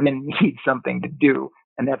do. Women need something to do,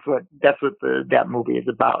 and that's what that movie is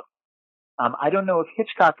about. I don't know if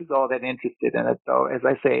Hitchcock is all that interested in it, though. As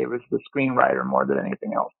I say, it was the screenwriter more than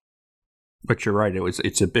anything else. But you're right.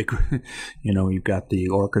 It's a big, you've got the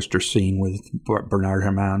orchestra scene with Bernard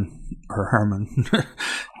Herrmann,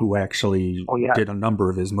 who actually did a number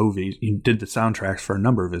of his movies. He did the soundtracks for a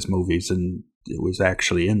number of his movies, and it was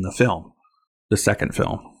actually in the film, the second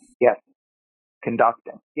film. Yes,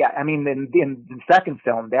 conducting. Yeah, I mean, in the second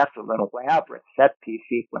film, that's an elaborate set piece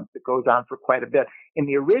sequence that goes on for quite a bit. In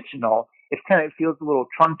the original, it feels a little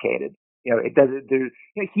truncated. It does.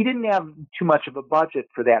 He didn't have too much of a budget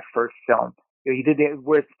for that first film. He did it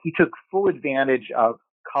where he took full advantage of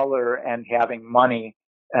color and having money,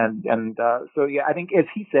 and so I think as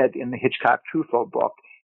he said in the Hitchcock Truffaut book,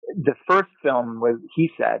 the first film was,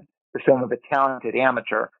 he said, the film of a talented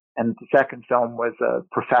amateur, and the second film was a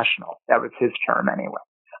professional. That was his term anyway.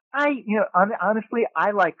 Honestly,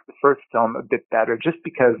 I like the first film a bit better just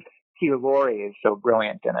because Peter Lorre is so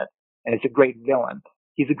brilliant in it, and it's a great villain.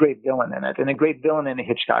 He's a great villain in it, and a great villain in a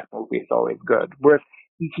Hitchcock movie is always good. Whereas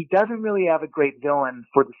he doesn't really have a great villain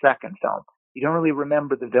for the second film. You don't really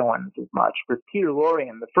remember the villains as much. Whereas Peter Lorre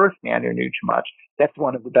in the first Man Who Knew Too Much, that's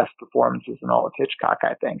one of the best performances in all of Hitchcock,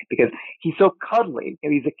 I think, because he's so cuddly.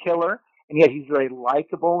 He's a killer, and yet he's very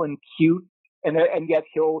likable and cute, and yet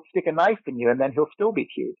he'll stick a knife in you, and then he'll still be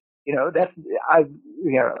cute. That's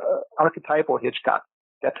archetypal Hitchcock.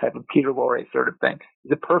 That type of Peter Lorre sort of thing.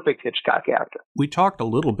 He's a perfect Hitchcock actor. We talked a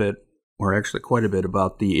little bit, or actually quite a bit,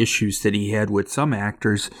 about the issues that he had with some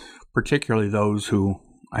actors, particularly those who,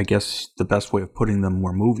 I guess the best way of putting them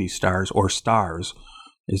were movie stars, or stars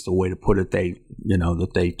is the way to put it. That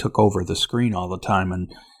they took over the screen all the time.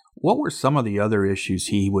 And what were some of the other issues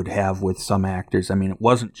he would have with some actors? I mean, it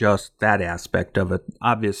wasn't just that aspect of it.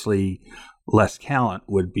 Obviously, less talent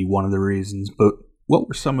would be one of the reasons, but what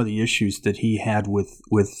were some of the issues that he had with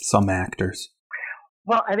some actors?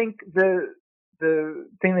 Well, I think the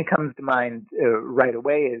thing that comes to mind right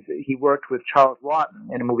away is he worked with Charles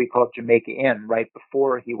Laughton in a movie called Jamaica Inn right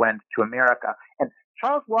before he went to America. And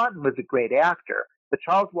Charles Laughton was a great actor, but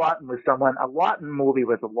Charles Laughton was a Laughton movie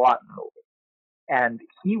was a Laughton movie. And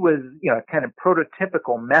he was, a kind of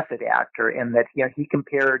prototypical method actor in that, he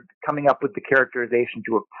compared coming up with the characterization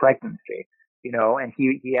to a pregnancy, and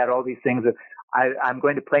he had all these things of, I'm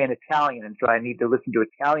going to play an Italian, and so I need to listen to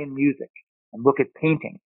Italian music and look at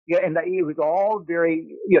painting. And it was all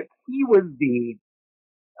very, he was the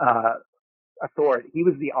authority. He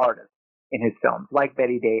was the artist in his films, like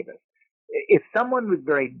Bette Davis. If someone was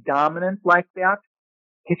very dominant like that,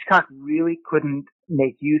 Hitchcock really couldn't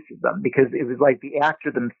make use of them because it was like the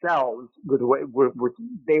actor themselves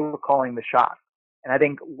they were calling the shots. And I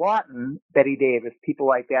think Lawton, Bette Davis, people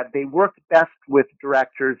like that, they worked best with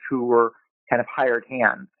directors who were kind of hired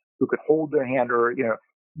hands, who could hold their hand or,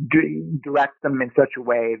 direct them in such a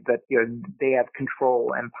way that, they have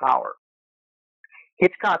control and power.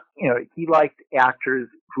 Hitchcock, he liked actors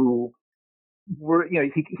who were,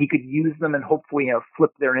 he could use them and hopefully,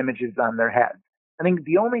 flip their images on their heads. I think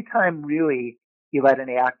the only time really he let an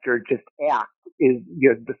actor just act is,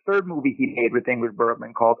 the third movie he made with Ingrid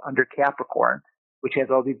Bergman called Under Capricorn, which has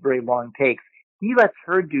all these very long takes. He lets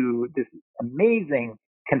her do this amazing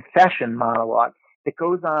confession monologue that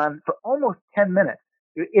goes on for almost 10 minutes.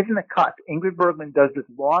 There isn't a cut. Ingrid Bergman does this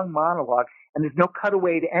long monologue, and there's no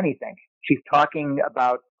cutaway to anything. She's talking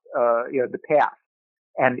about, the past.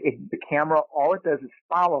 And the camera, all it does is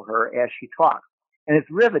follow her as she talks. And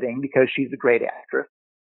it's riveting because she's a great actress.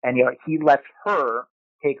 And, he lets her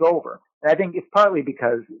take over. And I think it's partly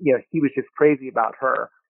because, he was just crazy about her.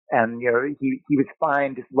 And, he was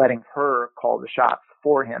fine just letting her call the shots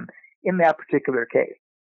for him in that particular case.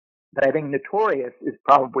 But I think Notorious is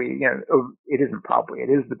probably, it isn't probably, it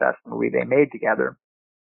is the best movie they made together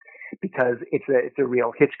because it's a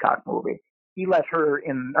real Hitchcock movie. He let her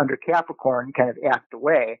in Under Capricorn kind of act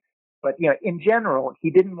away. But, in general, he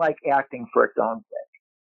didn't like acting for its own sake.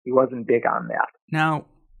 He wasn't big on that. Now,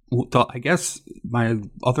 I guess my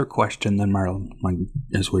other question then, Marlon,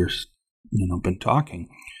 as we're, been talking,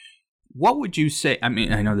 what would you say? I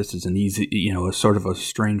mean, I know this is an easy, a sort of a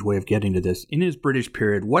strange way of getting to this. In his British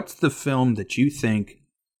period, what's the film that you think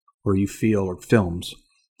or you feel, or films,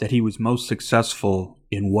 that he was most successful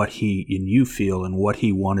in what you feel and what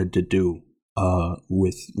he wanted to do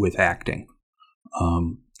with acting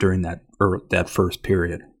during that first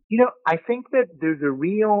period? I think that there's a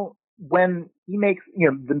real, when he makes,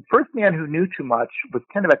 The First Man Who Knew Too Much was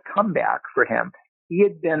kind of a comeback for him. He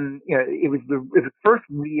had been, it was the first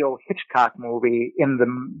real Hitchcock movie in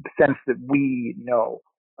the sense that we know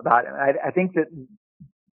about him. I think that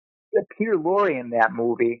Peter Lorre in that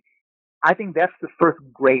movie, I think that's the first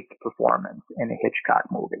great performance in a Hitchcock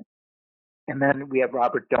movie. And then we have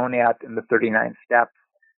Robert Donat in The 39 Steps.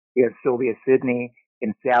 We have Sylvia Sidney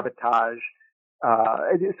in Sabotage.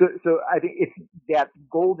 So I think it's that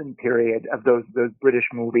golden period of those British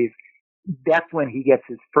movies. That's when he gets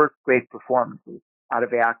his first great performances out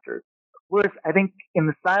of actors. Whereas I think in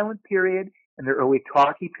the silent period and the early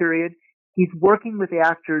talkie period, he's working with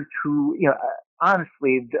actors who,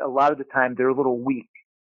 honestly, a lot of the time they're a little weak.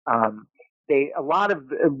 A lot of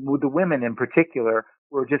the women in particular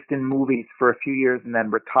were just in movies for a few years and then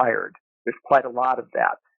retired. There's quite a lot of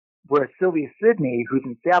that. Whereas Sylvia Sidney, who's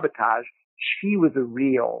in Sabotage, she was a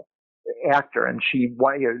real actor, and she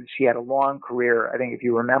had a long career. I think if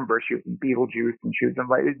you remember, she was in Beetlejuice, and she was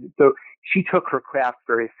in, so she took her craft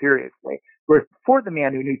very seriously. Whereas before The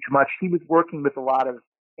Man Who Knew Too Much, he was working with a lot of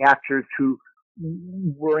actors who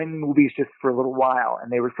were in movies just for a little while,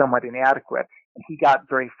 and they were somewhat inadequate. And he got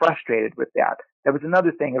very frustrated with that. That was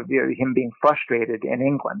another thing of him being frustrated in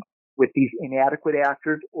England with these inadequate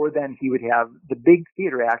actors, or then he would have the big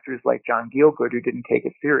theater actors like John Gielgud who didn't take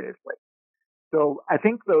it seriously. So I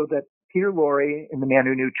think, though, that Peter Lorre in The Man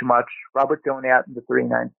Who Knew Too Much, Robert Donat in The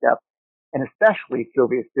 39 Steps, and especially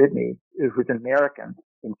Sylvia Sidney, who's an American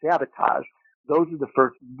in Sabotage, those are the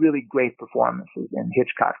first really great performances in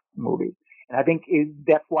Hitchcock's movies. And I think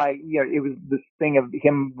that's why it was this thing of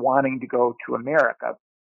him wanting to go to America,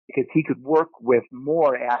 because he could work with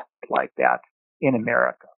more actors like that in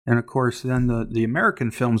America. And of course, then the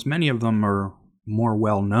American films, many of them are more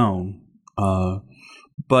well known.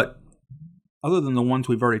 But other than the ones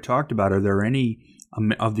we've already talked about, are there any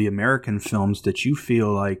of the American films that you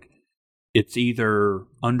feel like it's either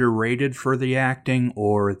underrated for the acting,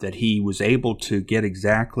 or that he was able to get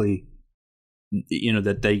exactly,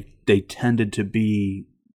 that they tended to be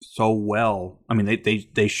so well? I mean,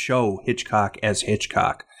 they show Hitchcock as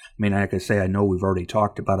Hitchcock. I mean, like I say, I know we've already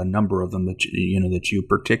talked about a number of them that you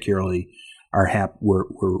particularly are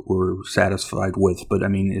were satisfied with. But I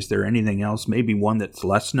mean, is there anything else? Maybe one that's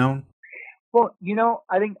less known? Well,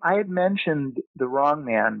 I think I had mentioned The Wrong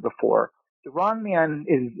Man before. The Wrong Man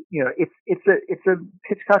is, it's a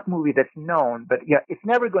Hitchcock movie that's known, but it's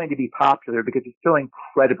never going to be popular because it's so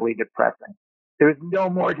incredibly depressing. There is no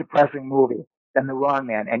more depressing movie than The Wrong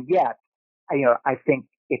Man, and yet, I think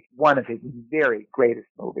it's one of his very greatest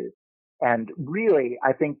movies. And really,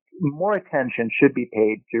 I think more attention should be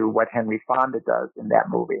paid to what Henry Fonda does in that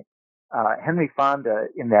movie. Henry Fonda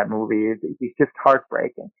in that movie he's just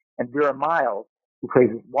heartbreaking. And Vera Miles, who plays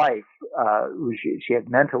his wife, she has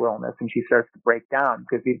mental illness and she starts to break down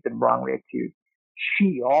because he's been wrongly accused.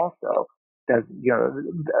 She also does,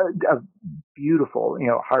 a beautiful,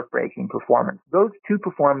 heartbreaking performance. Those two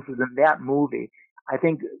performances in that movie, I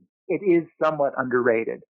think it is somewhat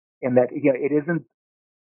underrated in that, it isn't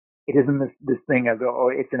this thing of,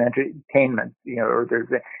 it's an entertainment, or there's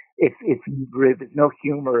no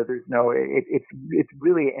humor, it's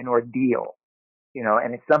really an ordeal,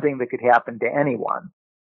 and it's something that could happen to anyone.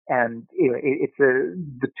 And it's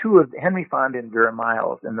the two of Henry Fonda and Vera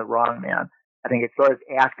Miles in The Wrong Man. I think as far as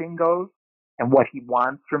acting goes and what he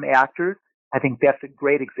wants from actors, I think that's a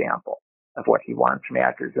great example of what he wants from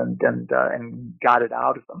actors and got it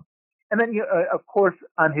out of them. And then, of course,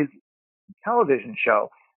 on his television show,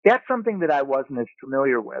 that's something that I wasn't as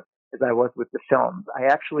familiar with as I was with the films. I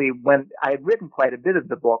had written quite a bit of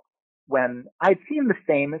the book when I'd seen the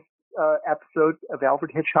famous episodes of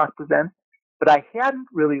Alfred Hitchcock Presents, but I hadn't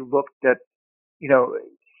really looked at,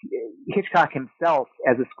 Hitchcock himself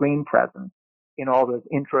as a screen presence in all those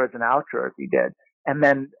intros and outros he did, and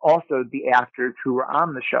then also the actors who were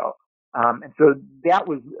on the show. And so that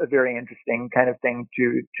was a very interesting kind of thing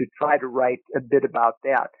to try to write a bit about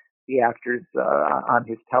that, the actors on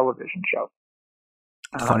his television show.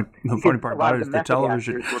 The funny part about it is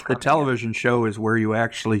the television show is where you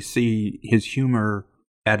actually see his humor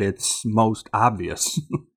at its most obvious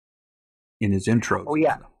in his intros. Oh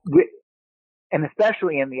yeah, and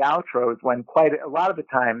especially in the outros, when quite a lot of the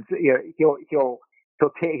times he'll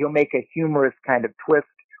make a humorous kind of twist,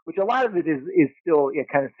 which a lot of it is still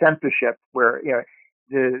kind of censorship, where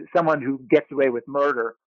someone who gets away with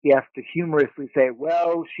murder, he has to humorously say,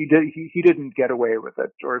 "Well, he didn't get away with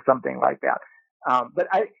it," or something like that. But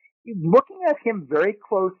looking at him very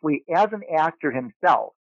closely as an actor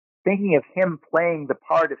himself, thinking of him playing the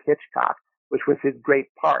part of Hitchcock, which was his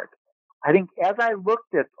great part, I think as I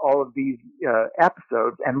looked at all of these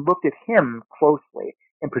episodes and looked at him closely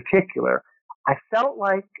in particular, I felt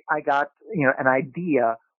like I got an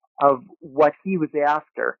idea of what he was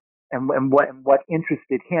after and what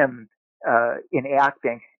interested him in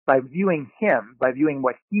acting by viewing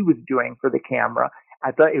what he was doing for the camera.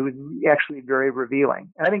 I thought it was actually very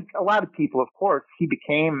revealing. And I think a lot of people, of course, he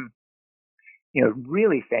became,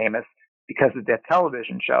 really famous because of that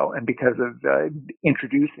television show and because of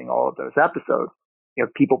introducing all of those episodes.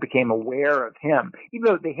 People became aware of him, even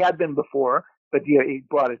though they had been before, but he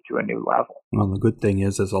brought it to a new level. Well, the good thing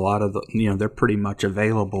is a lot of they're pretty much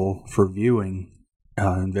available for viewing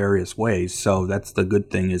in various ways. So that's the good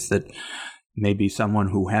thing, is that maybe someone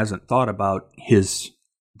who hasn't thought about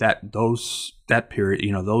that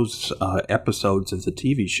period, those episodes of the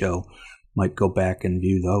TV show, might go back and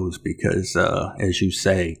view those because, as you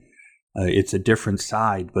say, it's a different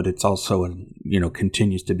side, but it's also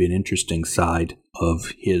continues to be an interesting side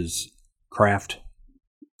of his craft.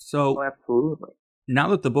 So, absolutely. Now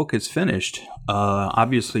that the book is finished,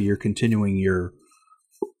 obviously you're continuing your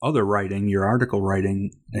other writing, your article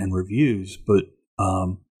writing and reviews, but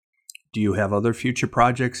do you have other future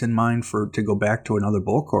projects in mind to go back to another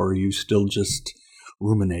book, or are you still just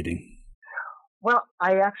ruminating? Well,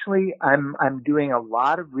 I'm doing a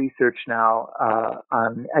lot of research now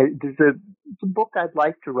there's a book I'd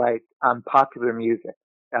like to write on popular music.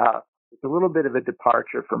 It's a little bit of a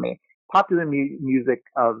departure for me. Popular music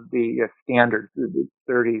of the standards, the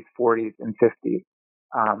 30s, 40s, and 50s.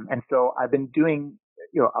 And so I've been doing,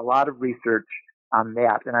 a lot of research on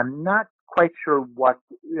that, and I'm not quite sure what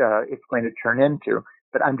it's going to turn into,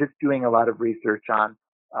 but I'm just doing a lot of research on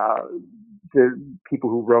the people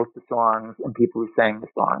who wrote the songs and people who sang the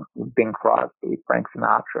songs, Bing Crosby, Frank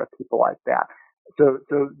Sinatra, people like that. So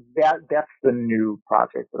that's the new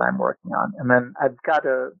project that I'm working on. And then I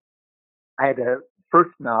had a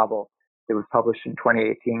first novel that was published in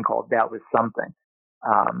 2018 called That Was Something.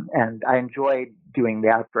 And I enjoyed doing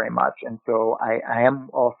that very much. And so I am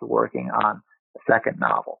also working on a second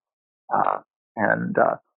novel.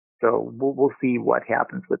 So we'll see what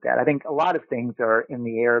happens with that. I think a lot of things are in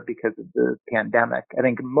the air because of the pandemic. I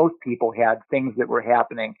think most people had things that were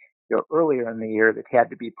happening earlier in the year that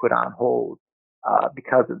had to be put on hold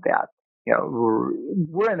because of that.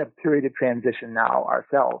 We're in a period of transition now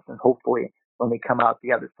ourselves, and hopefully when we come out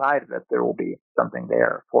the other side of it, there will be something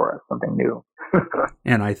there for us, something new.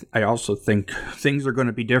 And I also think things are going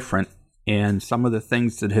to be different. And some of the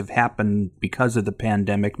things that have happened because of the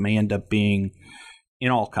pandemic may end up being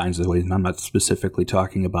in all kinds of ways. And I'm not specifically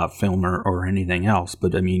talking about film or anything else,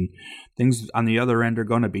 but I mean, things on the other end are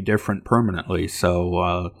going to be different permanently.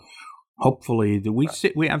 So hopefully,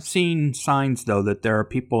 we have seen signs, though, that there are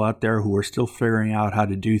people out there who are still figuring out how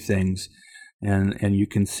to do things. And you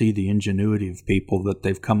can see the ingenuity of people that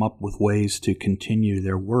they've come up with ways to continue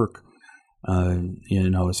their work.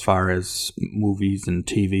 As far as movies and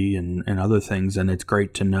TV and other things. And it's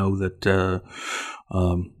great to know that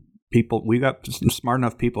we got some smart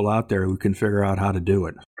enough people out there who can figure out how to do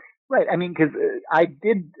it. Right. I mean, because I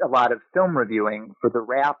did a lot of film reviewing for The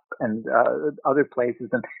Wrap and other places.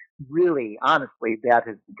 And really, honestly, that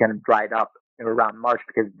has kind of dried up around March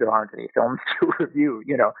because there aren't any films to review,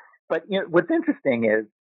 But what's interesting is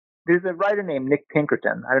there's a writer named Nick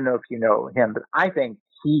Pinkerton. I don't know if you know him, but I think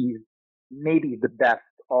he's maybe the best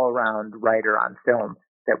all-around writer on film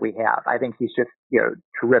that we have. I think he's just,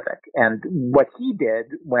 terrific. And what he did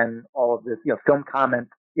when all of this, film comment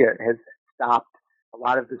has stopped, a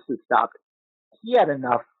lot of this has stopped, he had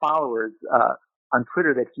enough followers on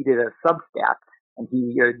Twitter that he did a Substack. And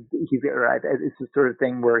it's the sort of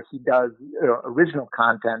thing where he does original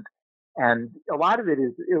content. And a lot of it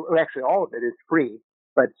is, actually all of it is free.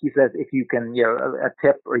 But he says if you can, a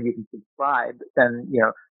tip or you can subscribe, then,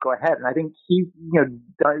 go ahead. And I think he's,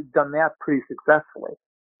 done that pretty successfully.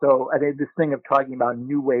 So I think this thing of talking about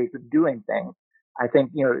new ways of doing things, I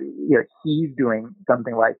think, he's doing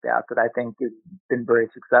something like that I think has been very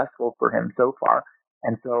successful for him so far.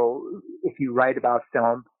 And so if you write about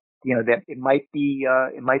film, that it might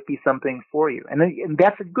be something for you. And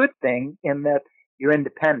that's a good thing in that you're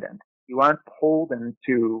independent. You aren't beholden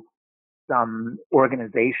to some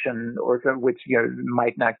organization which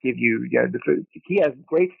might not give you. He has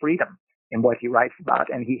great freedom in what he writes about,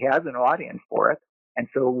 and he has an audience for it. And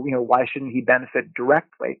so why shouldn't he benefit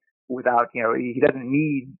directly without he doesn't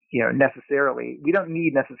need necessarily. We don't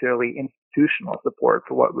need necessarily institutional support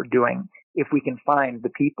for what we're doing if we can find the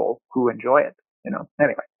people who enjoy it.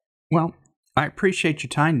 Anyway. Well, I appreciate your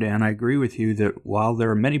time, Dan. I agree with you that while there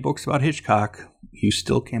are many books about Hitchcock, you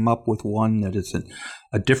still came up with one that is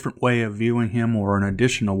a different way of viewing him or an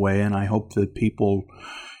additional way, and I hope that people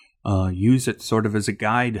use it sort of as a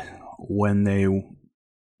guide when they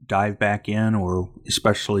dive back in, or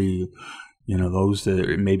especially, those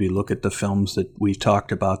that maybe look at the films that we've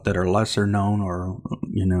talked about that are lesser known or,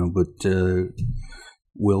 but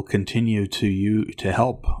will continue to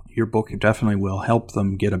help. Your book definitely will help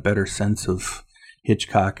them get a better sense of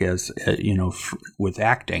Hitchcock as, with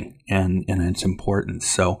acting and its importance.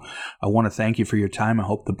 So I want to thank you for your time. I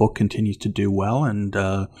hope the book continues to do well, and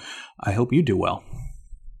I hope you do well.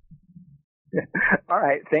 All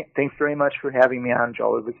right. Thanks very much for having me on,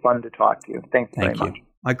 Joel. It was fun to talk to you. Thanks very much.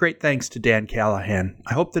 My great thanks to Dan Callahan.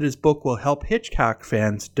 I hope that his book will help Hitchcock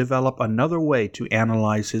fans develop another way to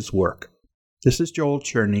analyze his work. This is Joel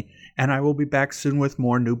Cherney, and I will be back soon with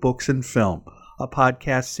more New Books in Film, a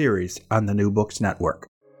podcast series on the New Books Network.